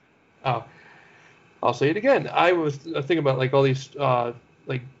 I Sorry. did. Oh, I'll say it again. I was thinking about like all these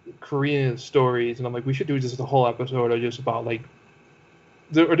like Korean stories, and I'm like, we should do just a whole episode of just about like,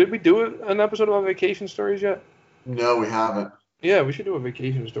 or did we do an episode about vacation stories yet? No, we haven't. Yeah, we should do a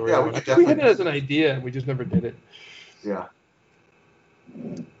vacation story Yeah, we one. I could think we had definitely it do as an idea, and we just never did it. Yeah.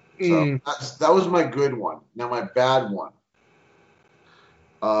 So Mm. that was my good one. Now my bad one.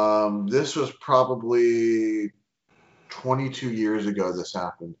 This was probably 22 years ago. This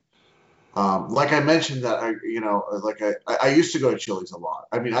happened. Like I mentioned that I used to go to Chili's a lot.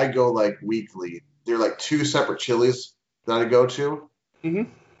 I mean, I go like weekly. There are like two separate Chili's that I go to. Hmm.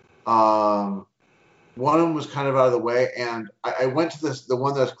 One of them was kind of out of the way, and I went to the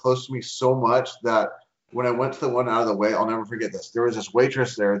one that was close to me so much that when I went to the one out of the way, I'll never forget this. There was this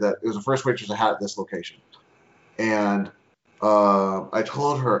waitress there that it was the first waitress I had at this location, and I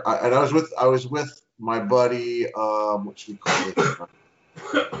told her, and I was with my buddy. What should we call it?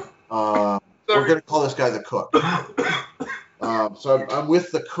 We're gonna call this guy the cook. So I'm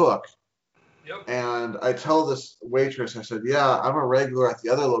with the cook, Yep. and I tell this waitress, I said, "Yeah, I'm a regular at the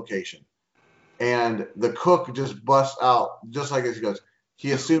other location." And the cook just busts out just like this. He goes,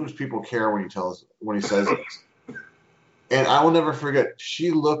 he assumes people care when he says this. And I will never forget. She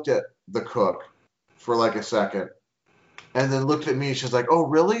looked at the cook for like a second, and then looked at me. She's like, "Oh,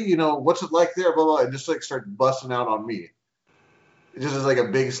 really? You know, what's it like there?" Blah blah. And just like started busting out on me. It just is like a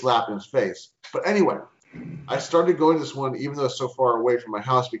big slap in his face. But anyway, I started going to this one even though it's so far away from my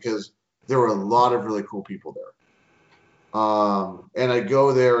house because there were a lot of really cool people there. And I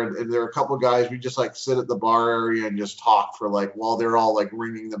go there, and there are a couple of guys. We just like sit at the bar area and just talk for like while they're all like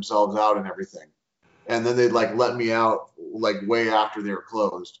wringing themselves out and everything. And then they'd like let me out like way after they were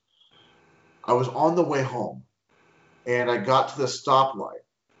closed. I was on the way home, and I got to the stoplight,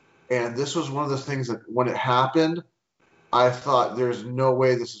 and this was one of those things that when it happened, I thought, "There's no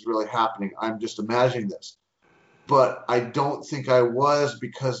way this is really happening. I'm just imagining this." But I don't think I was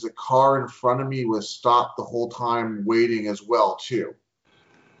because the car in front of me was stopped the whole time waiting as well too.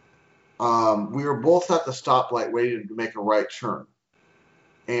 We were both at the stoplight waiting to make a right turn,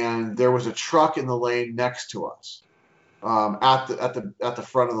 and there was a truck in the lane next to us at the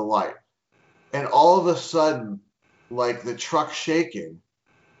front of the light, and all of a sudden, like the truck shaking,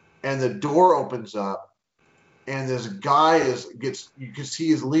 and the door opens up, and this guy you can see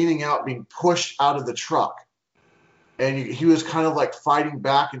he's leaning out, being pushed out of the truck. And he was kind of like fighting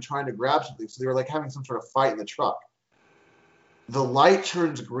back and trying to grab something. So they were like having some sort of fight in the truck. The light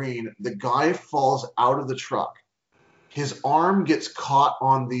turns green. The guy falls out of the truck. His arm gets caught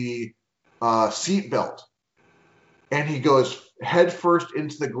on the seatbelt. And he goes head first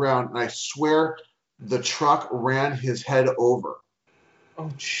into the ground. And I swear the truck ran his head over. Oh,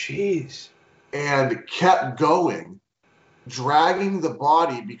 jeez. And kept going, dragging the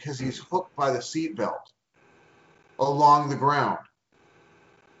body because he's hooked by the seatbelt along the ground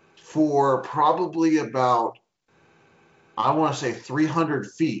for probably about, I want to say 300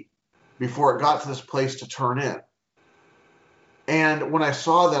 feet before it got to this place to turn in. And when I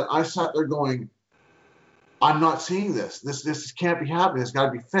saw that, I sat there going, I'm not seeing this. This can't be happening. It's got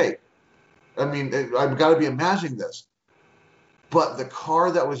to be fake. I mean, I've got to be imagining this. But the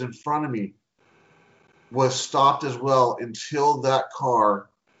car that was in front of me was stopped as well until that car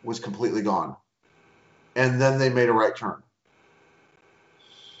was completely gone. And then they made a right turn.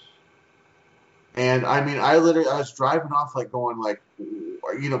 And I mean, I was driving off like going like,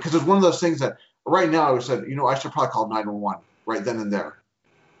 you know, because it's one of those things that right now I would said, you know, I should probably call 911 right then and there.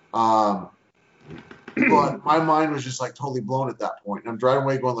 But my mind was just like totally blown at that point. And I'm driving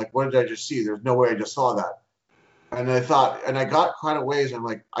away going like, what did I just see? There's no way I just saw that. And I thought, and I got quite a ways. And I'm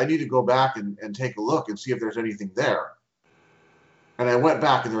like, I need to go back and take a look and see if there's anything there. And I went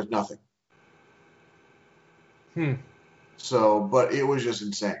back and there was nothing. So, but it was just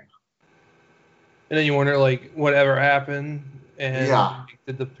insane. And then you wonder, like, whatever happened, and Yeah.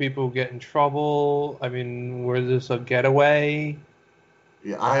 did the people get in trouble? I mean, was this a getaway?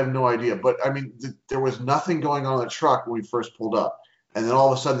 Yeah, I have no idea. But I mean, there was nothing going on in the truck when we first pulled up. And then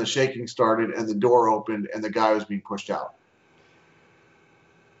all of a sudden the shaking started and the door opened and the guy was being pushed out.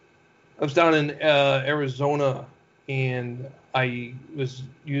 I was down in Arizona, and I was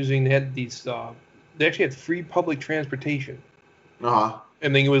using, they had these, they actually had free public transportation. Uh-huh. I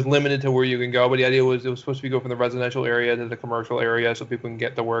think it was limited to where you can go, but the idea was it was supposed to go from the residential area to the commercial area so people can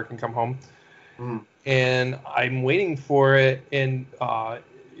get to work and come home. Mm-hmm. And I'm waiting for it, and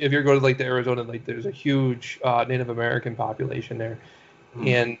if you go to like the Arizona, like there's a huge Native American population there,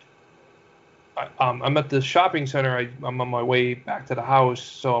 and I'm at the shopping center. I'm on my way back to the house,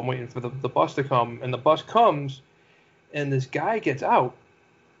 so I'm waiting for the bus to come, and the bus comes, and this guy gets out,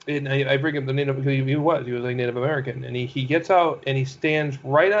 and I bring him the Native because he was like Native American, and he gets out and he stands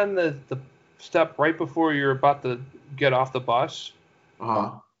right on the step right before you're about to get off the bus.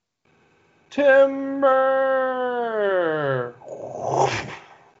 Timber.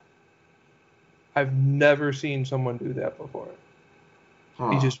 I've never seen someone do that before.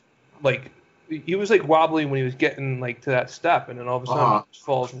 He just like he was like wobbly when he was getting like to that step, and then all of a sudden he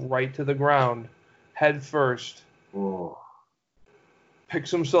falls right to the ground, head first. Picks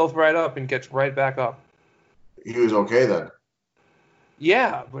himself right up and gets right back up. He was okay then.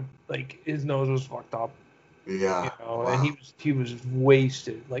 Yeah, but like his nose was fucked up. Yeah. You know, and he was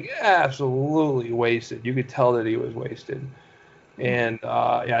wasted, like absolutely wasted. You could tell that he was wasted. And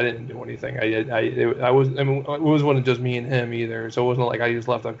I didn't do anything. It wasn't just me and him either. So it wasn't like I just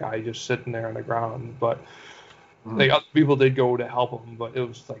left a guy just sitting there on the ground. But like other people did go to help him, but it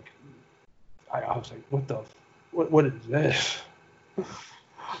was like I was like, what is this?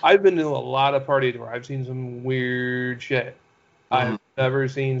 I've been to a lot of parties where I've seen some weird shit. I've never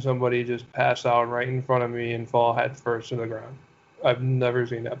seen somebody just pass out right in front of me and fall head first to the ground. I've never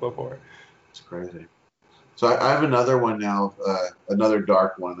seen that before. It's crazy. So I have another one now, another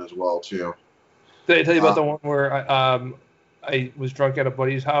dark one as well too. Did I tell you about the one where I was drunk at a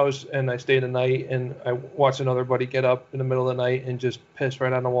buddy's house and I stayed the night and I watched another buddy get up in the middle of the night and just piss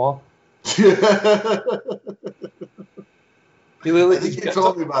right on the wall? He literally, I think you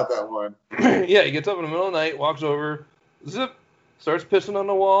told me about that one. Yeah, he gets up in the middle of the night, walks over, zip, starts pissing on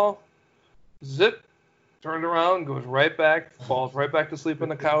the wall, zip, turned around, goes right back, falls right back to sleep on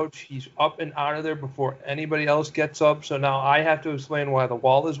the couch. He's up and out of there before anybody else gets up. So now I have to explain why the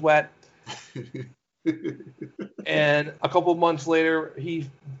wall is wet. And a couple months later, he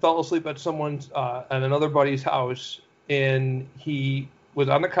fell asleep at at another buddy's house, and he was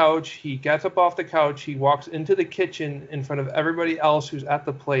on the couch. He gets up off the couch. He walks into the kitchen in front of everybody else who's at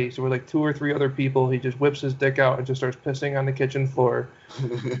the place. There were like 2 or 3 other people. He just whips his dick out and just starts pissing on the kitchen floor,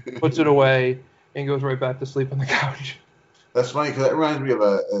 puts it away, and goes right back to sleep on the couch. That's funny because that reminds me of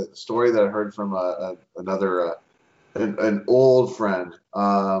a story that I heard from another an old friend.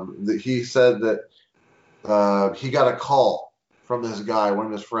 That he said that he got a call from this guy, one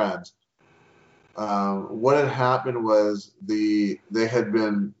of his friends. What had happened was they had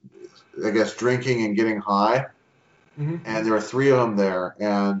been, I guess, drinking and getting high, and there were 3 of them there,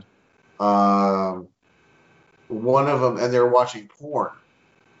 and one of them, and they were watching porn,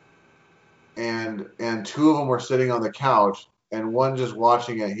 and 2 of them were sitting on the couch, and one just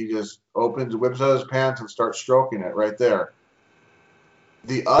watching it. He just whips out his pants and starts stroking it right there.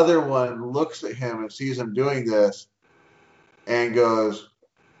 The other one looks at him and sees him doing this, and goes,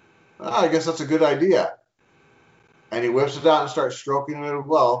 I guess that's a good idea. And he whips it out and starts stroking it as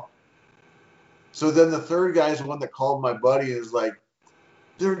well. So then the third guy is the one that called my buddy and is like,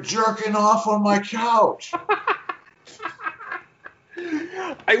 they're jerking off on my couch.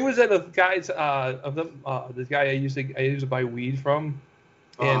 I was at a guy's this guy I used to buy weed from,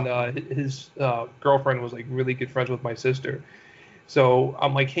 and his girlfriend was like really good friends with my sister. So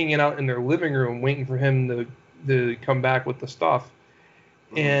I'm like hanging out in their living room waiting for him to come back with the stuff.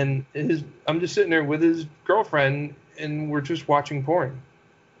 And I'm just sitting there with his girlfriend, and we're just watching porn.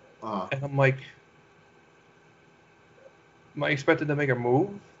 And I'm like, am I expected to make a move?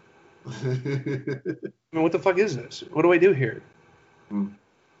 I mean, what the fuck is this? What do I do here?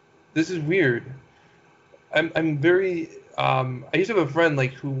 This is weird. I'm very. I used to have a friend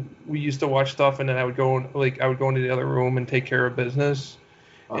like who we used to watch stuff, and then I would go into the other room and take care of business.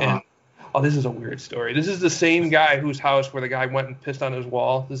 And this is a weird story. This is the same guy whose house where the guy went and pissed on his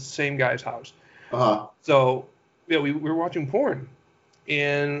wall. This is the same guy's house. So yeah, we were watching porn,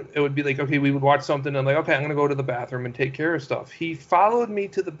 and it would be like, okay, we would watch something, and I'm like, okay, I'm gonna go to the bathroom and take care of stuff. He followed me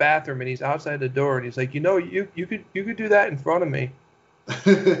to the bathroom, and he's outside the door, and he's like, you could do that in front of me.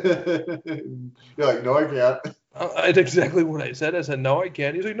 You're like, no, I can't. That's exactly what I said. I said, no, I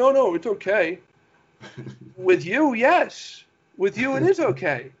can't. He's like, no, it's okay. With you, yes. With you, it is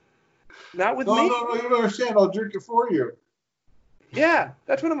okay. Not with me. No, you don't understand. I'll drink it for you. Yeah,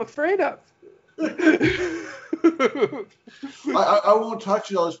 that's what I'm afraid of. I won't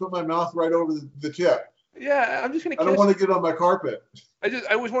touch it. I'll just put my mouth right over the tip. Yeah, I'm just going to kiss. I don't want to get on my carpet. I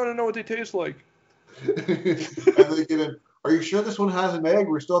always want to know what they taste like. And they get in, are you sure this one has an egg?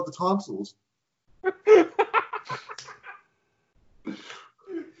 We're still at the tonsils.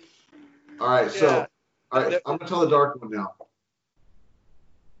 All right, so I'm going to tell the dark one now.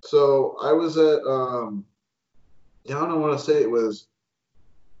 So I was at down. I want to say it was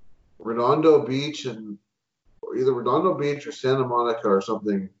Redondo Beach and either Redondo Beach or Santa Monica or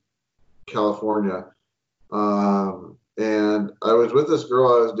something, California. And I was with this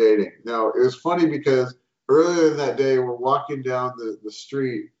girl I was dating. Now, it was funny because earlier in that day, we're walking down the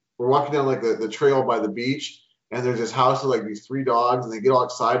street. We're walking down like the trail by the beach, and there's this house with like these three dogs, and they get all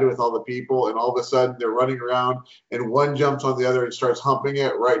excited with all the people, and all of a sudden they're running around, and one jumps on the other and starts humping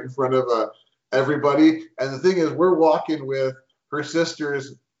it right in front of everybody. And the thing is, we're walking with her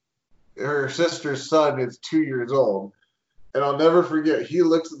sister's son is 2 years old. And I'll never forget, he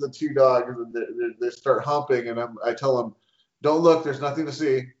looks at the two dogs and they start humping, and I tell him, "Don't look. There's nothing to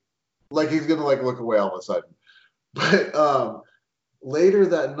see." Like he's gonna like look away all of a sudden. But later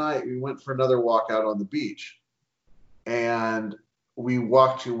that night, we went for another walk out on the beach, and we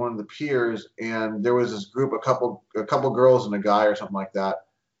walked to one of the piers, and there was this group, a couple girls and a guy or something like that.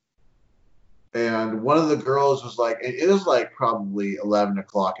 And one of the girls was like, it was like probably 11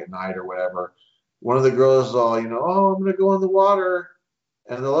 o'clock at night or whatever. One of the girls was all, "Oh, I'm going to go in the water."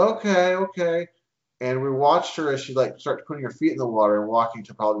 And they're like, "Okay, okay." And we watched her as she like started putting her feet in the water and walking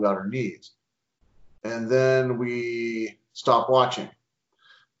to probably about her knees. And then we stopped watching.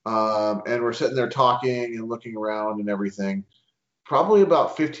 And we're sitting there talking and looking around and everything. Probably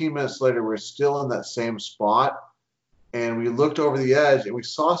about 15 minutes later, we're still in that same spot. And we looked over the edge and we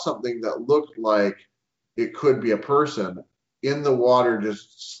saw something that looked like it could be a person in the water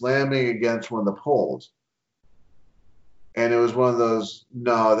just slamming against one of the poles. And it was one of those,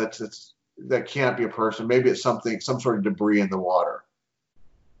 no, that can't be a person. Maybe it's something, some sort of debris in the water.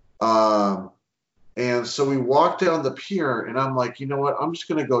 And so we walked down the pier and I'm like, you know what? I'm just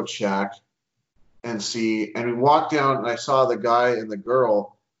going to go check and see. And we walked down and I saw the guy and the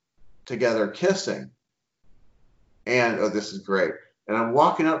girl together kissing. And, oh, this is great. And I'm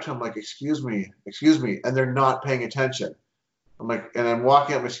walking up to him like, excuse me. And they're not paying attention. I'm like, and I'm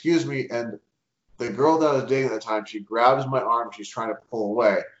walking up, excuse me. And the girl that I was dating at the time, she grabs my arm. She's trying to pull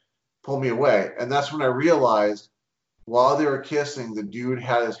me away. And that's when I realized while they were kissing, the dude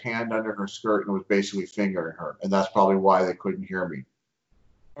had his hand under her skirt and was basically fingering her. And that's probably why they couldn't hear me.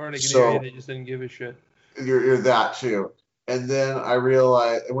 Or they could hear you, they just didn't give a shit. You're that too. And then when I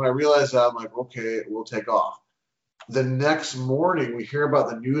realized that, I'm like, okay, we'll take off. The next morning, we hear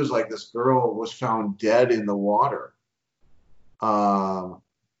about the news like this girl was found dead in the water.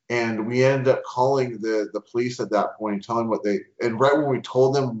 And we ended up calling the police at that point and telling and right when we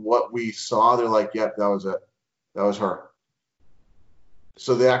told them what we saw, they're like, yep, that was it. That was her.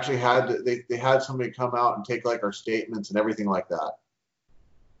 So they actually they had somebody come out and take like our statements and everything like that.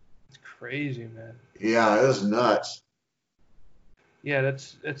 It's crazy, man. Yeah, it was nuts. Yeah,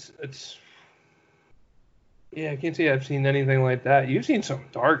 it's yeah, I can't say I've seen anything like that. You've seen some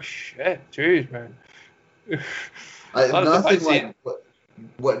dark shit. Jeez, man. Nothing like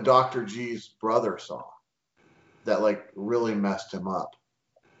what Dr. G's brother saw that like really messed him up.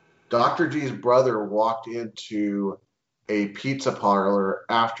 Dr. G's brother walked into a pizza parlor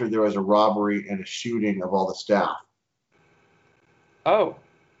after there was a robbery and a shooting of all the staff. Oh.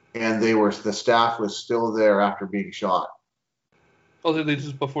 And the staff was still there after being shot. Oh, this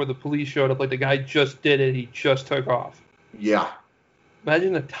is before the police showed up. Like the guy just did it. He just took off. Yeah.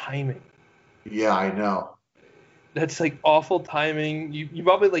 Imagine the timing. Yeah, I know. That's like awful timing. You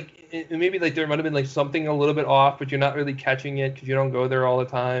probably like, maybe like there might have been like something a little bit off, but you're not really catching it because you don't go there all the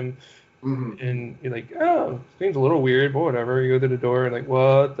time. Mm-hmm. And you're like, oh, seems a little weird, but whatever. You go to the door and like,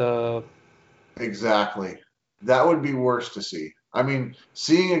 what the? Exactly. That would be worse to see. I mean,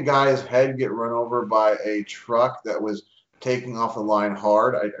 seeing a guy's head get run over by a truck that was taking off the line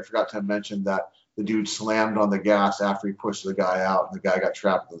hard. I forgot to mention that the dude slammed on the gas after he pushed the guy out, and the guy got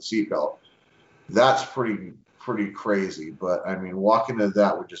trapped with the seatbelt. That's pretty crazy. But I mean, walking into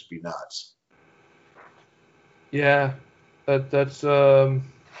that would just be nuts. Yeah, that's. I'm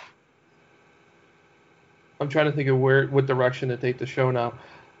trying to think of what direction to take the show now.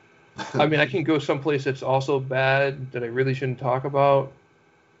 I mean, I can go someplace that's also bad that I really shouldn't talk about.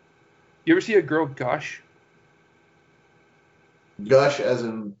 You ever see a girl gush? Gush as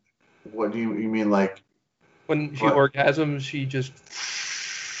in, what do you mean, like? When she orgasms, she just...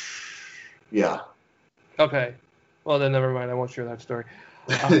 Yeah. Okay. Well, then never mind. I won't share that story.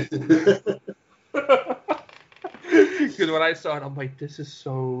 Because when I saw it, I'm like, this is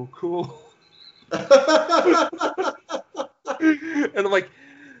so cool. And I'm like,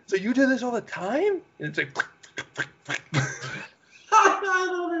 so you do this all the time? And it's like...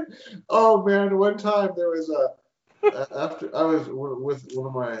 Oh, man. One time there was after I was with one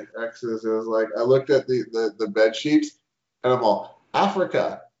of my exes, it was like I looked at the bed sheets and I'm all,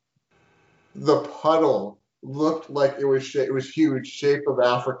 Africa. The puddle looked like it was huge, shape of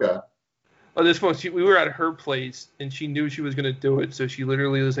Africa. Oh, this one, we were at her place, and she knew she was going to do it, so she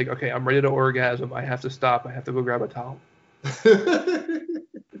literally was like, okay, I'm ready to orgasm. I have to stop. I have to go grab a towel.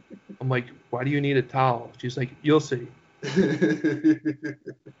 I'm like, why do you need a towel? She's like, you'll see. And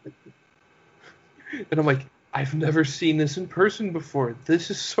I'm like, I've never seen this in person before.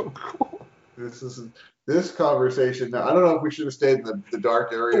 This is so cool. This conversation. Now, I don't know if we should have stayed in the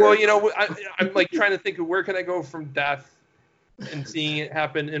dark area. Well, I'm like trying to think of where can I go from death and seeing it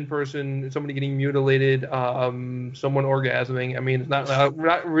happen in person, somebody getting mutilated, someone orgasming. I mean, it's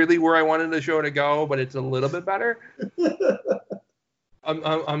not really where I wanted the show to go, but it's a little bit better.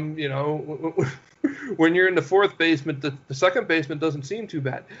 I'm when you're in the fourth basement, the second basement doesn't seem too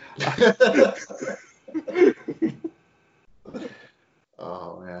bad.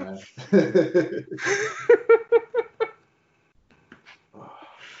 Oh man.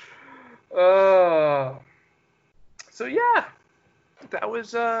 So yeah, that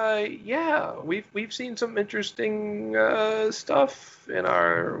was we've seen some interesting stuff in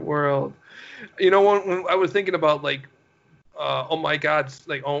our world. When I was thinking about like oh my god,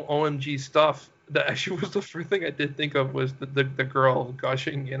 like OMG stuff, that actually was the first thing I did think of was the girl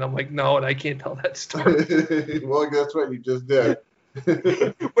gushing, and I'm like, no, and I can't tell that story. Well, that's what you just did. But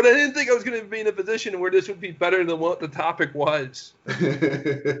I didn't think I was going to be in a position where this would be better than what the topic was.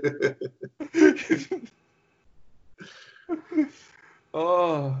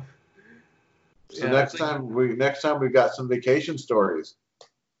 Oh. So yeah, next time we got some vacation stories.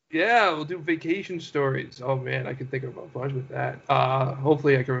 Yeah, we'll do vacation stories. Oh man, I can think of a bunch with that.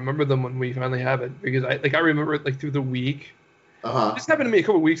 Hopefully I can remember them when we finally have it, because I remember it like through the week. This happened to me a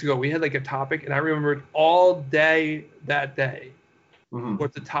couple of weeks ago. We had like a topic, and I remembered all day that day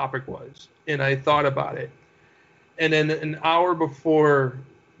what the topic was, and I thought about it. And then an hour before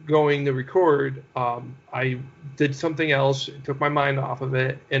going to record, I did something else, took my mind off of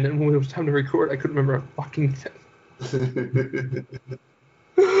it, and then when it was time to record, I couldn't remember a fucking thing.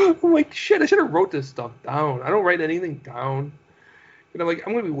 I'm like, shit, I should have wrote this stuff down. I don't write anything down. I'm like,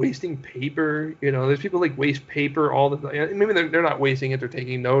 I'm going to be wasting paper. There's people like waste paper all the time. Maybe they're not wasting it. They're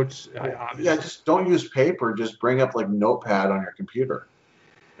taking notes. Yeah, just don't use paper. Just bring up like Notepad on your computer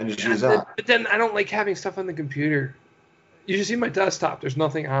and just use that. But then I don't like having stuff on the computer. You should see my desktop. There's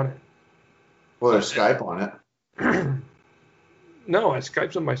nothing on it. Well, there's Skype on it. No,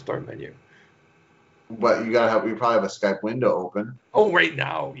 Skype's on my start menu. But you probably have a Skype window open. Oh, right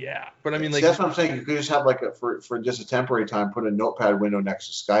now, yeah. But I mean, like, that's what I'm saying. You could just have for just a temporary time, put a Notepad window next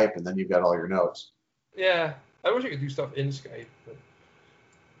to Skype, and then you've got all your notes. Yeah, I wish I could do stuff in Skype.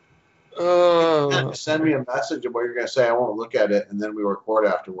 But... Send me a message of what you're gonna say. I won't look at it, and then we record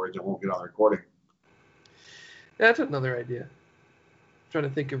afterwards. It won't get on the recording. Yeah, that's another idea. I'm trying to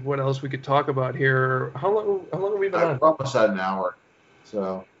think of what else we could talk about here. How long have we been on? I've almost had an hour,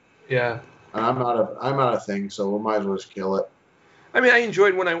 so yeah. I'm out of things, so we might as well just kill it. I mean, I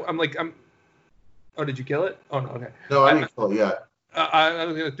enjoyed when I'm. Oh, did you kill it? Oh no, okay. No, I didn't kill it yet. I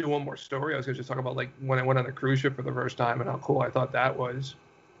was gonna do one more story. I was gonna just talk about like when I went on a cruise ship for the first time and how cool I thought that was.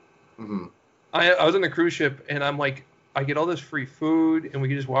 Mm-hmm. I was on the cruise ship and I'm like, I get all this free food and we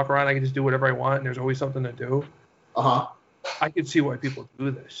can just walk around. I can just do whatever I want and there's always something to do. I could see why people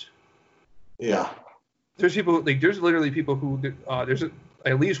do this. Yeah. There's people like there's literally people who there's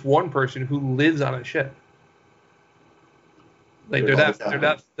at least one person who lives on a ship. Like they're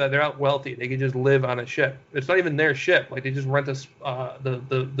that wealthy. They can just live on a ship. It's not even their ship. Like they just rent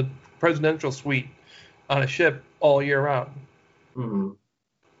the presidential suite on a ship all year round. Mm-hmm.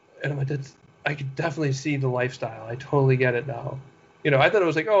 And I'm like, I could definitely see the lifestyle. I totally get it now. I thought it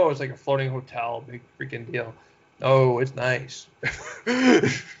was like, oh, it's like a floating hotel, big freaking deal. Oh, it's nice.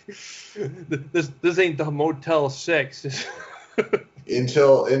 This ain't the Motel 6.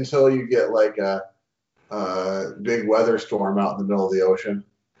 Until you get like a big weather storm out in the middle of the ocean.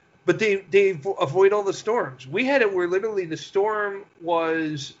 But they avoid all the storms. We had it where literally the storm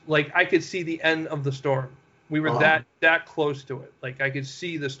was like I could see the end of the storm. We were that close to it. Like I could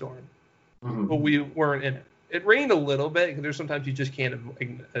see the storm, but we weren't in it. It rained a little bit because there's sometimes you just can't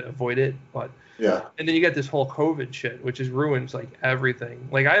avoid it. But yeah. And then you get this whole COVID shit, which just ruins like everything.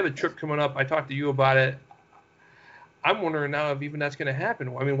 Like I have a trip coming up. I talked to you about it. I'm wondering now if even that's going to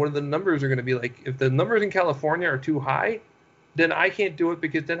happen. I mean, what are the numbers are going to be like? If the numbers in California are too high, then I can't do it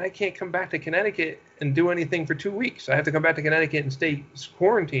because then I can't come back to Connecticut and do anything for 2 weeks. I have to come back to Connecticut and stay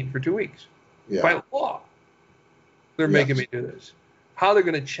quarantined for 2 weeks. Yeah. By law. They're making me do this. How they're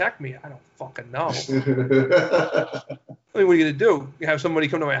going to check me, I don't fucking know. I mean, what are you going to do? You have somebody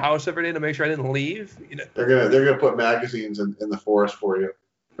come to my house every day to make sure I didn't leave? They're gonna put magazines in the forest for you.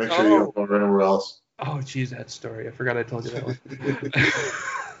 Make sure you don't go anywhere else. Oh, geez, that story. I forgot I told you that one.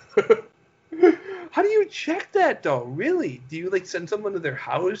 How do you check that, though? Really? Do you, like, send someone to their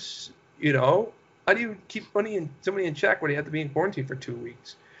house? You know? How do you keep somebody in check when you have to be in quarantine for 2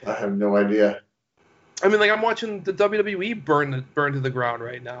 weeks? I have no idea. I mean, like, I'm watching the WWE burn to the ground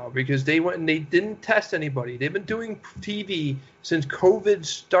right now because they went and they didn't test anybody. They've been doing TV since COVID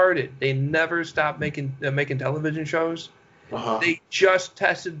started. They never stopped making television shows. Uh-huh. They just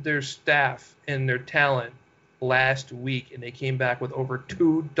tested their staff and their talent last week, and they came back with over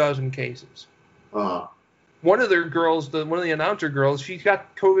 24 cases. Uh-huh. One of their girls, one of the announcer girls, she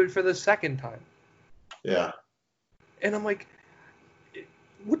got COVID for the second time. Yeah. And I'm like,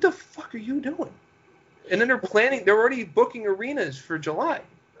 what the fuck are you doing? And then they're already booking arenas for July.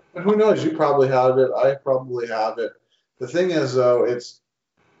 Who knows? You probably have it. I probably have it. The thing is, though, it's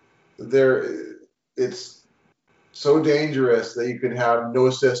so dangerous that you can have no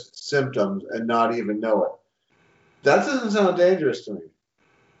symptoms and not even know it. That doesn't sound dangerous to me.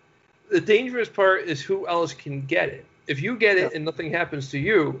 The dangerous part is who else can get it. If you get it and nothing happens to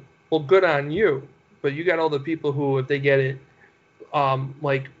you, well, good on you. But you got all the people who, if they get it,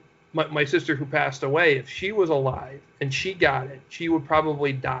 like my sister who passed away, if she was alive and she got it, she would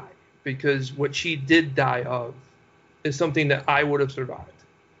probably die because what she did die of is something that I would have survived.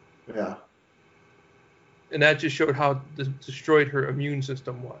 Yeah. And that just showed how destroyed her immune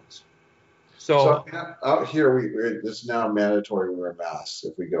system was. So out here, it's now mandatory to wear masks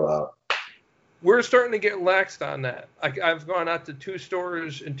if we go out. We're starting to get laxed on that. I've gone out to 2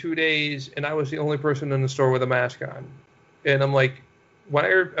 stores in 2 days, and I was the only person in the store with a mask on. And I'm like, why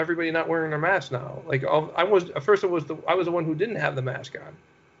are everybody not wearing their mask now? Like, I was the one who didn't have the mask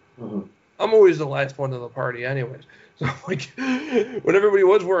on. Mm-hmm. I'm always the last one to the party, anyways. So like, when everybody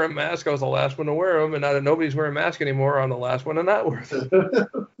was wearing masks, I was the last one to wear them, and now that nobody's wearing masks anymore, I'm the last one to not wear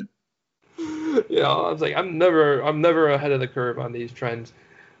them. You know, I was like, I'm never ahead of the curve on these trends,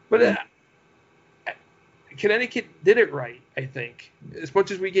 but Connecticut did it right, I think. As much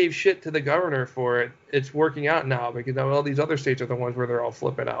as we gave shit to the governor for it, it's working out now because now all these other states are the ones where they're all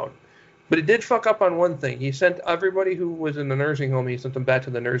flipping out. But it did fuck up on one thing. He sent everybody who was in the nursing home, he sent them back to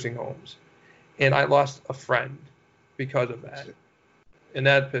the nursing homes. And I lost a friend because of that. And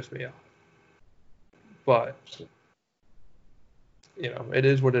that pissed me off. But, you know, it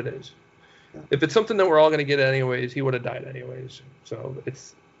is what it is. If it's something that we're all going to get anyways, he would have died anyways. So it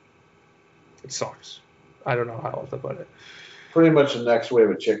sucks. I don't know how else to put it. Pretty much the next wave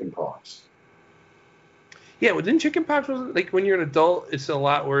of chicken pox. Yeah, well, didn't chicken pox, like when you're an adult, it's a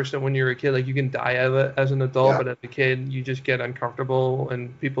lot worse than when you're a kid. Like you can die of it as an adult, but as a kid, you just get uncomfortable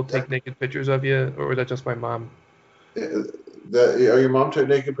and people take naked pictures of you. Or was that just my mom? Your mom took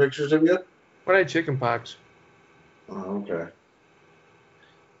naked pictures of you? When I had chicken pox. Oh, okay.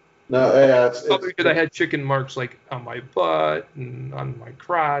 No, yeah, it's because I had chicken marks like on my butt and on my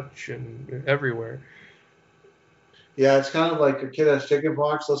crotch and everywhere. Yeah, it's kind of like a kid has chicken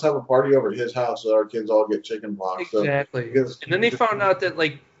pox. Let's have a party over at his house so our kids all get chicken pox. Exactly. And then they found out that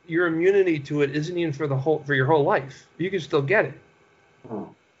like your immunity to it isn't even for your whole life. You can still get it.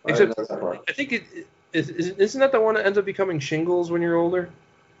 Oh, Except I think isn't that the one that ends up becoming shingles when you're older?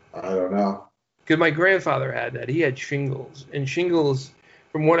 I don't know. Because my grandfather had that. He had shingles, and shingles,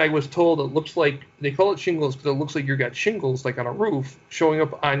 from what I was told, it looks like they call it shingles because it looks like you got shingles like on a roof showing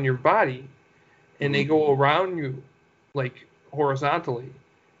up on your body, and they go around you like horizontally.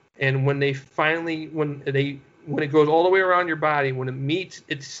 And when it goes all the way around your body, when it meets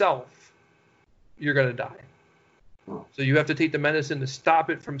itself, you're gonna die. Oh. So you have to take the medicine to stop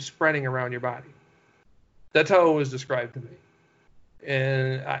it from spreading around your body. That's how it was described to me.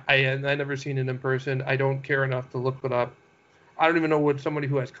 And I never seen it in person. I don't care enough to look it up. I don't even know what somebody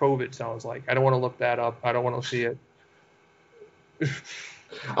who has COVID sounds like. I don't want to look that up. I don't want to see it.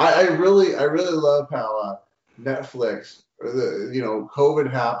 I really love how Netflix,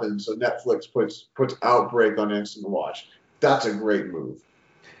 COVID happens, so Netflix puts Outbreak on Instant Watch. That's a great move.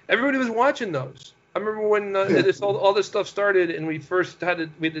 Everybody was watching those. I remember when all this stuff started, and we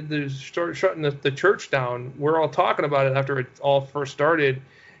did shutting the church down. We're all talking about it after it all first started,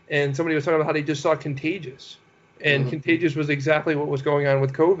 and somebody was talking about how they just saw Contagious, and Contagious was exactly what was going on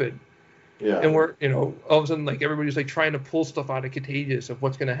with COVID. Yeah. And we're, all of a sudden, like everybody's like trying to pull stuff out of Contagious of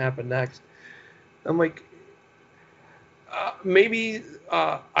what's going to happen next. I'm like, maybe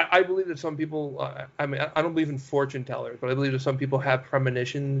I believe that some people. I don't believe in fortune tellers, but I believe that some people have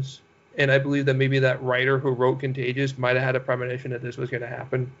premonitions. And I believe that maybe that writer who wrote Contagious might have had a premonition that this was going to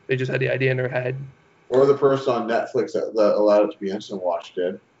happen. They just had the idea in their head. Or the person on Netflix that allowed it to be instant watch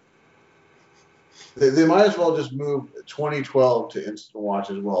did. They might as well just move 2012 to Instant Watch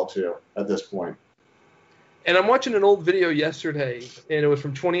as well, too, at this point. And I'm watching an old video yesterday, and it was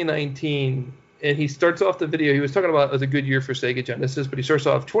from 2019. And he starts off the video. He was talking about it was a good year for Sega Genesis, but he starts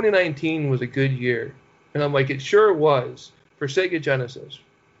off 2019 was a good year, and I'm like, it sure was for Sega Genesis.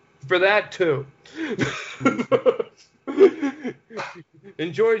 For that too.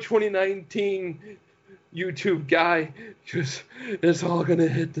 Enjoy 2019, YouTube guy, because it's all gonna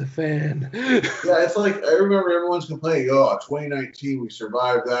hit the fan. Yeah, it's like I remember everyone's complaining. Oh, 2019, we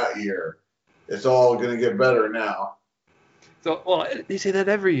survived that year. It's all gonna get better now. So, well, they say that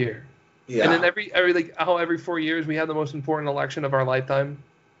every year. Yeah. And then every 4 years we have the most important election of our lifetime.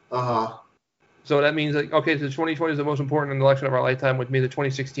 Uh-huh. So that means like, okay, so 2020 is the most important election of our lifetime. With me, the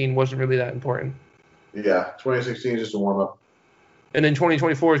 2016 wasn't really that important. Yeah, 2016 is just a warm up. And then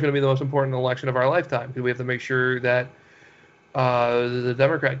 2024 is going to be the most important election of our lifetime because we have to make sure that the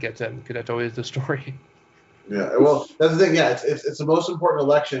Democrat gets in, because that's always the story. Yeah, well, that's the thing. Yeah, it's the most important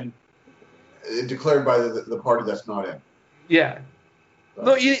election declared by the party that's not in. Yeah.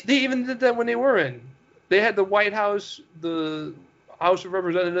 No, they even did that when they were in. They had the White House, the House of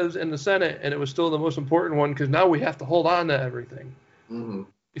Representatives, and the Senate, and it was still the most important one because now we have to hold on to everything. Mm-hmm.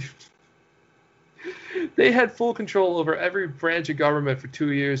 They had full control over every branch of government for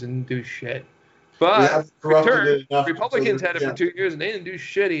 2 years and didn't do shit. But Republicans had it for 2 years and they didn't do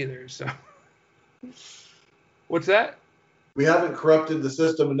shit either. So, what's that? We haven't corrupted the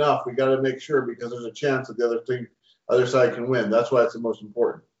system enough. We got to make sure, because there's a chance that the other side can win. That's why it's the most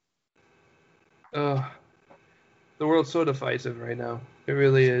important. The world's so divisive right now. It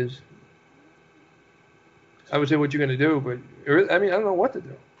really is. I would say what you're going to do, but I don't know what to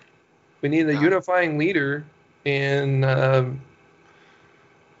do. We need a unifying leader, and I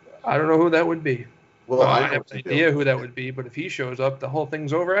don't know who that would be. Well, I have an idea who that would be, but if he shows up, the whole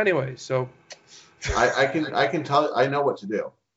thing's over anyway. So I can tell. I know what to do.